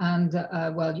 And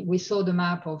well, we saw the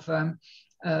map of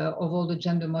all the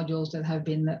gender modules that have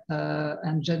been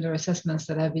and gender assessments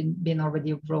that have been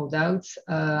already rolled out,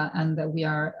 and we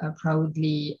are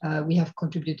proudly we have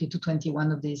contributed to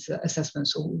 21 of these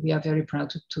assessments. So we are very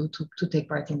proud to take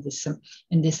part in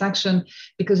this action,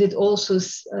 because it also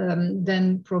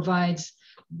then provides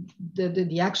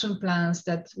the action plans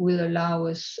that will allow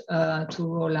us to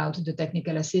roll out the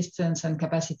technical assistance and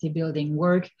capacity building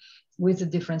work with the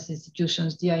different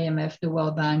institutions, the IMF, the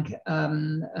World Bank,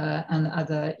 and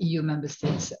other EU member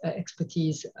states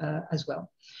expertise as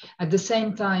well. At the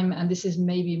same time, and this is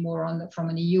maybe more from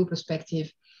an EU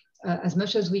perspective, as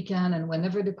much as we can and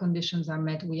whenever the conditions are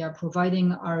met, we are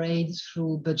providing our aid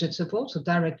through budget support, so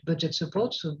direct budget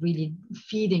support, so really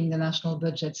feeding the national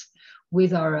budgets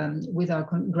with our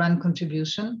grant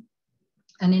contribution.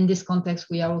 And in this context,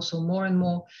 we are also more and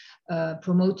more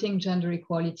promoting gender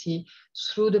equality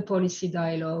through the policy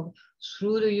dialogue,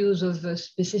 through the use of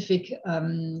specific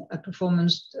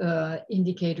performance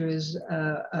indicators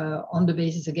on the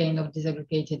basis, again, of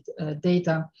disaggregated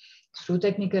data, through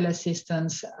technical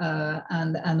assistance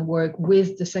and work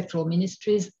with the sectoral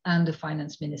ministries and the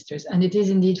finance ministers. And it is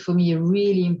indeed, for me, a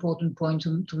really important point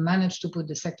to manage to put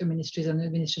the sector ministries and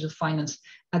the ministries of finance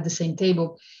at the same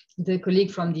table. The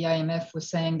colleague from the IMF was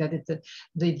saying that the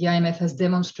IMF has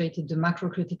demonstrated the macro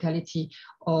criticality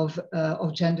of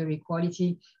gender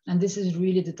equality. And this is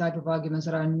really the type of arguments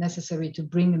that are necessary to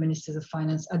bring the ministers of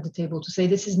finance at the table to say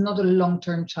this is not a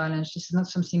long-term challenge. This is not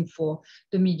something for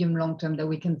the medium long term that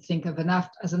we can think of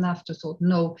as an afterthought.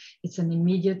 No, it's an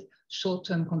immediate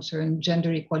short-term concern,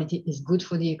 gender equality is good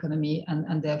for the economy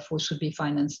and therefore should be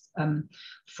financed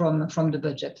from the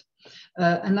budget.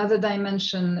 Another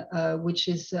dimension which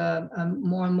is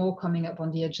more and more coming up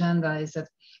on the agenda is that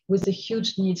with the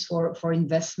huge needs for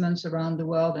investments around the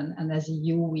world, and as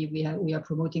EU, we are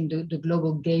promoting the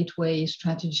global gateway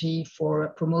strategy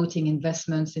for promoting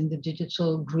investments in the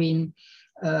digital green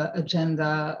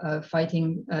agenda,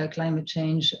 fighting climate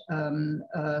change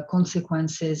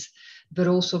consequences, but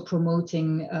also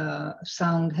promoting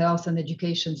sound health and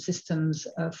education systems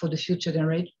for the future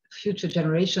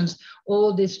generations.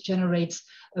 All this generates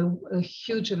a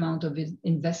huge amount of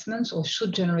investments, or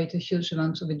should generate a huge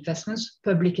amount of investments,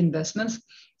 public investments,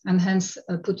 and hence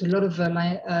put a lot of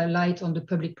light on the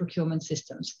public procurement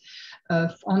systems.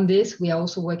 On this, we are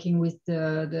also working with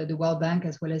the World Bank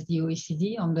as well as the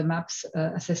OECD on the MAPS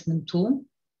assessment tool,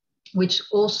 which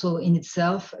also in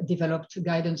itself developed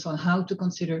guidance on how to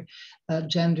consider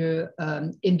gender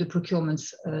in the procurement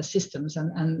systems.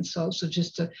 And so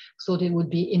just thought it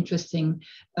would be interesting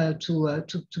to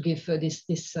give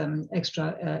this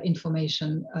extra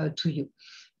information to you.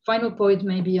 Final point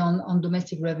maybe on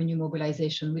domestic revenue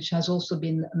mobilization, which has also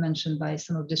been mentioned by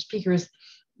some of the speakers.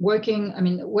 Working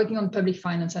on public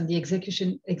finance and the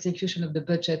execution of the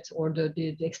budget, or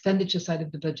the expenditure side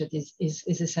of the budget is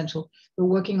essential. But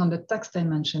working on the tax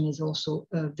dimension is also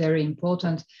very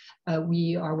important.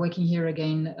 We are working here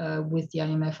again with the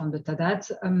IMF on the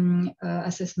TADAT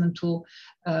assessment tool,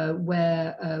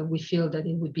 where we feel that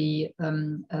it would be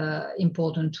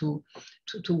important to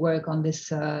work on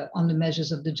this, on the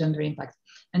measures of the gender impact.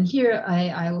 And here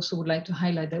I also would like to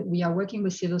highlight that we are working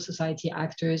with civil society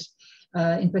actors,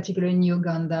 in particular in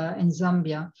Uganda and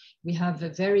Zambia. We have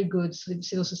very good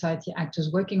civil society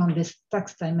actors working on this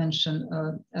tax dimension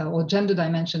or gender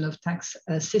dimension of tax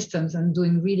systems, and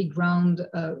doing really ground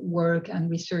work and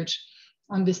research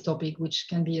on this topic, which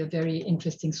can be a very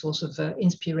interesting source of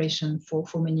inspiration for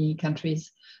many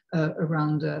countries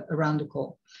around the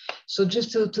globe. So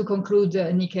just to conclude,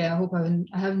 Nike, I hope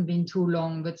I haven't been too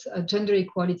long, but gender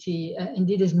equality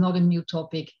indeed is not a new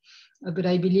topic. But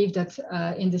I believe that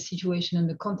in the situation and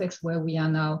the context where we are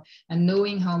now, and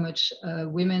knowing how much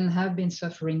women have been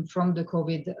suffering from the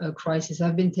COVID crisis,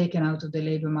 have been taken out of the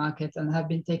labor market and have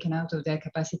been taken out of their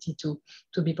capacity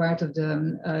to be part of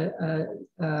the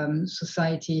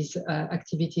society's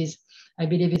activities, I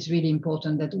believe it's really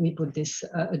important that we put this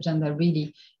agenda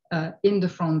really on the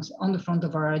front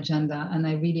of our agenda. And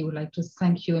I really would like to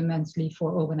thank you immensely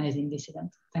for organizing this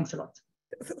event. Thanks a lot.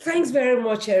 Thanks very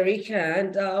much, Erika.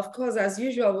 And of course, as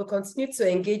usual, we'll continue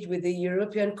to engage with the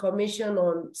European Commission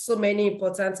on so many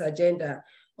important agenda.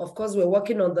 Of course, we're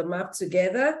working on the map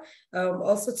together.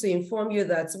 Also to inform you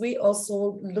that we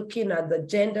also looking at the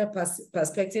gender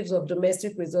perspectives of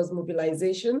domestic resource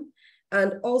mobilization,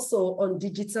 and also on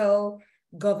digital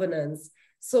governance.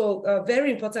 So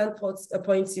very important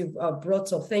points you've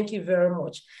brought up. Thank you very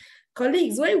much.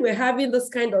 Colleagues, when we're having this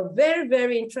kind of very,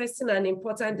 very interesting and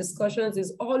important discussions,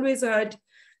 it's always hard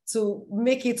to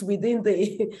make it within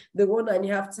the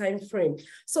 1.5 time frame.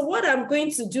 So what I'm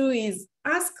going to do is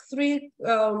ask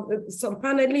some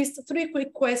panelists 3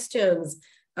 quick questions.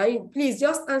 Please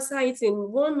just answer it in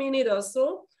 1 minute or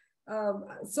so,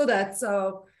 so that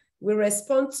we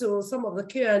respond to some of the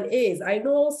Q&As. I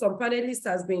know some panelists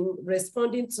has been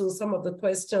responding to some of the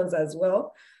questions as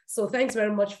well. So thanks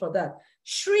very much for that.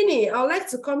 Srini, I would like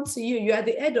to come to you. You are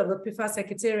the head of the PEFA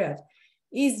Secretariat.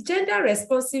 Is gender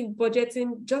responsive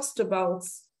budgeting just about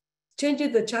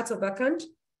changing the chart of account?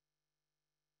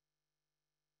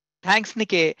 Thanks,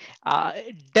 Nike.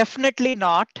 Definitely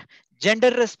not.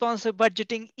 Gender responsive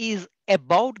budgeting is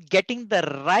about getting the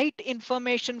right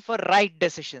information for right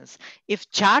decisions. If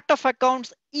chart of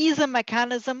accounts is a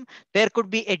mechanism, there could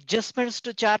be adjustments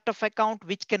to chart of account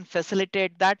which can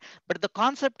facilitate that. But the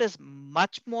concept is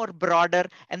much more broader,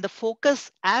 and the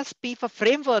focus as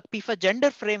PEFA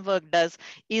gender framework does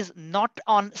is not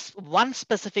on one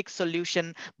specific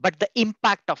solution, but the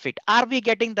impact of it. Are we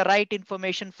getting the right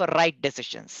information for right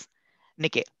decisions?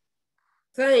 Nike.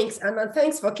 Thanks, and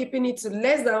thanks for keeping it to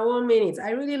less than 1 minute.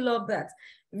 I really love that.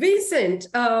 Vincent,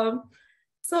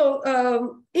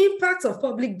 impact of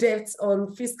public debt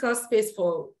on fiscal space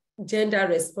for gender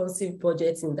responsive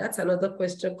budgeting. That's another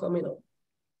question coming up.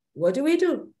 What do we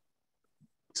do?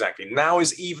 Exactly. Now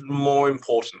is even more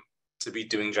important to be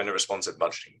doing gender responsive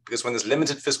budgeting, because when there's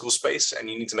limited fiscal space and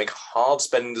you need to make hard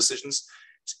spending decisions,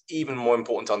 it's even more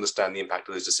important to understand the impact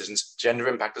of those decisions. Gender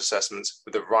impact assessments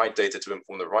with the right data to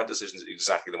inform the right decisions is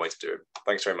exactly the way to do it.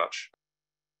 Thanks very much.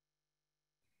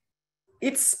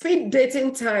 It's speed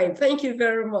dating time. Thank you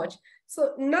very much.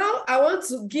 So now I want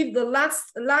to give the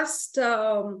last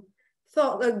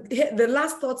the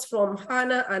last thoughts from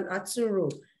Hannah and Arturo.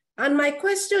 And my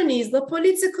question is the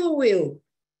political will.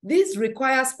 This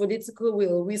requires political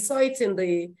will. We saw it in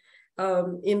the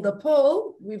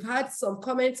poll. We've had some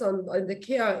comments on the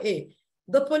KRA.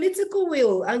 The political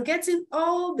will and getting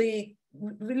all the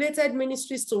related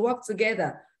ministries to work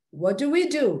together. What do we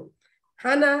do?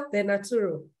 Hannah, then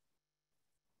Arturo.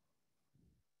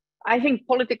 I think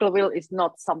political will is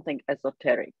not something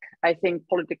esoteric. I think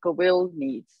political will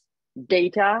needs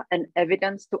data and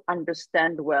evidence to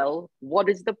understand well what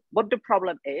the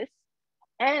problem is,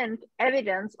 and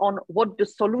evidence on what the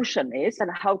solution is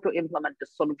and how to implement the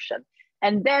solution.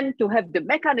 And then to have the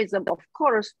mechanism, of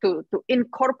course, to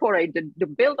incorporate, to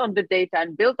build on the data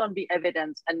and build on the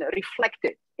evidence and reflect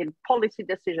it in policy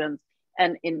decisions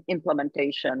and in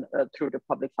implementation through the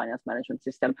public finance management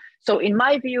system. So in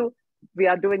my view, we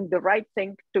are doing the right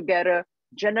thing together,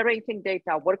 generating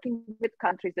data, working with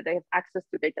countries that they have access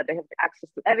to data, they have access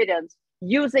to evidence,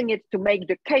 using it to make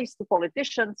the case to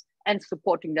politicians and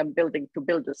supporting them to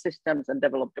build the systems and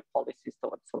develop the policies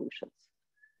towards solutions.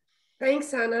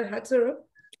 Thanks, Hannah. Arturo?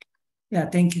 Yeah,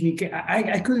 thank you, Nike.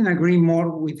 I couldn't agree more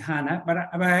with Hannah, but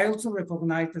I also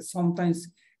recognize that sometimes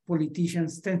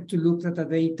politicians tend to look at the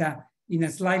data in a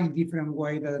slightly different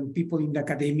way than people in the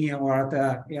academia or at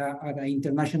the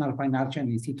international financial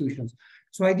institutions.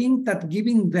 So I think that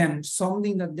giving them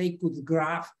something that they could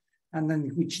graph and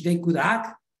then which they could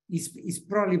act is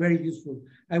probably very useful.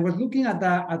 I was looking at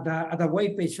the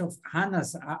web page of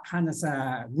Hannah's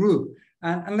group,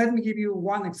 and let me give you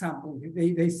one example.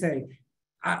 They say,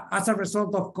 as a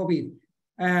result of COVID,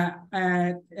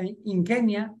 in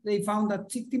Kenya, they found that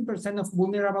 16% of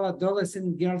vulnerable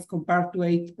adolescent girls compared to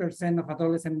 8% of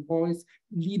adolescent boys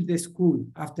leave the school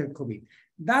after COVID.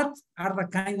 That are the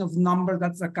kind of numbers,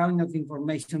 that's the kind of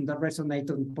information that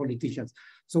resonate on politicians.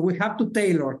 So we have to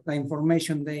tailor the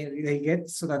information they get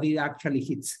so that it actually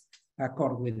hits a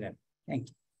chord with them. Thank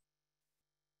you.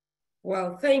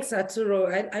 Well, thanks, Arturo.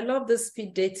 I love the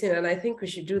speed dating, and I think we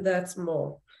should do that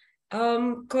more.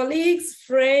 Colleagues,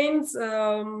 friends,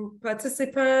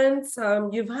 participants,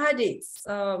 you've had it.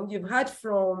 You've heard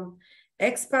from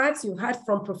experts, you've heard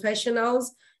from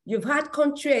professionals, you've had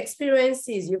country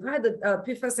experiences, you've had the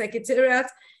PEFA Secretariat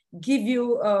give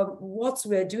you what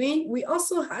we're doing. We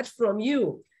also heard from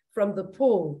you, from the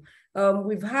poll.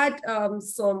 We've had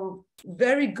some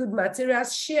very good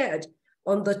materials shared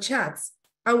on the chats,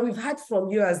 and we've heard from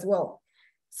you as well.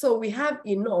 So we have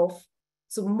enough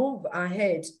to move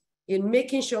ahead in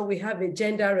making sure we have a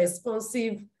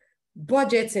gender-responsive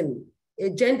budgeting, a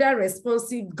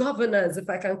gender-responsive governance, if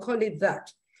I can call it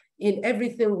that, in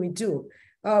everything we do.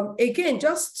 Again,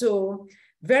 just to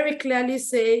very clearly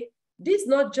say, this is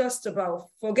not just about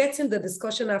forgetting the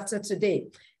discussion after today.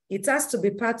 It has to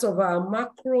be part of our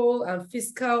macro and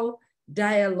fiscal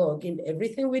dialogue in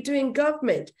everything we do in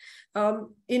government.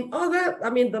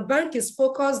 The bank is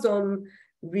focused on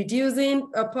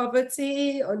reducing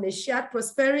poverty, on a shared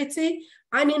prosperity.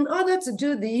 And in order to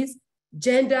do this,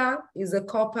 gender is a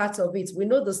core part of it. We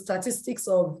know the statistics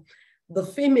of the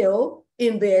female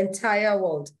in the entire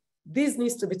world. This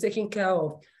needs to be taken care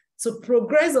of. To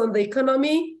progress on the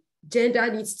economy,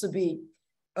 gender needs to be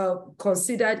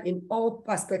considered in all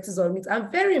perspectives of it.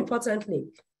 And very importantly,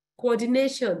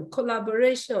 coordination,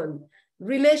 collaboration,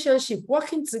 relationship,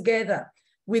 working together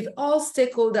with all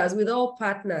stakeholders, with all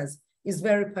partners, is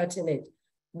very pertinent.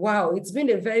 Wow, it's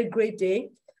been a very great day.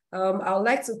 I'd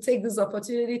like to take this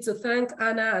opportunity to thank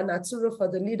Anna and Arturo for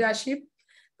the leadership.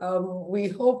 We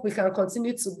hope we can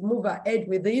continue to move ahead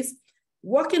with this,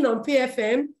 working on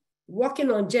PFM,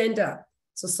 working on gender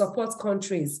to support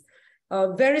countries.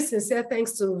 Very sincere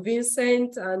thanks to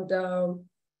Vincent and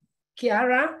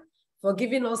Chiara for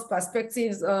giving us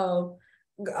perspectives,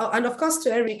 and of course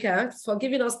to Erica for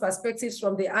giving us perspectives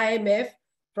from the IMF,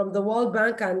 from the World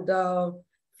Bank, and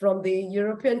from the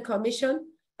European Commission.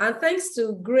 And thanks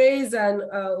to Grace and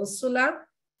Ursula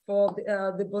for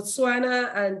the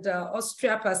Botswana and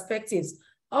Austria perspectives.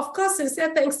 Of course,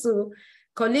 sincere thanks to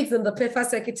colleagues in the PEFA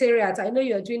Secretariat. I know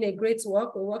you're doing a great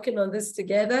work. We're working on this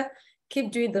together.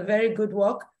 Keep doing the very good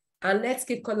work, and let's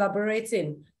keep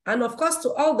collaborating. And of course,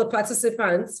 to all the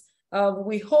participants,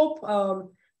 we hope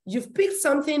you've picked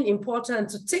something important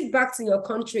to take back to your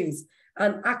countries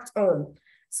and act on.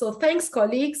 So thanks,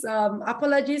 colleagues.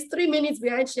 Apologies, 3 minutes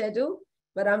behind schedule,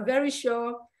 but I'm very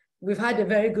sure we've had a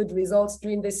very good result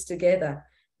doing this together.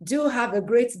 Do have a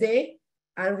great day.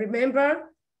 And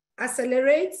remember,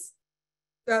 accelerate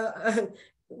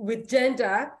with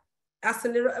gender,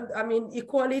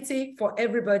 equality for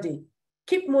everybody.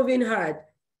 Keep moving hard,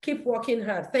 keep working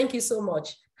hard. Thank you so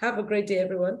much. Have a great day,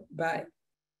 everyone. Bye.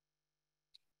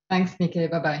 Thanks, Nike.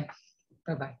 Bye-bye.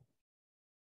 Bye-bye.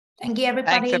 Thank you,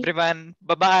 everybody. Thanks, everyone.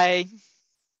 Bye-bye.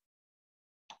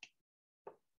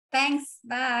 Thanks.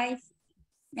 Bye.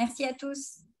 Merci à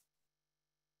tous.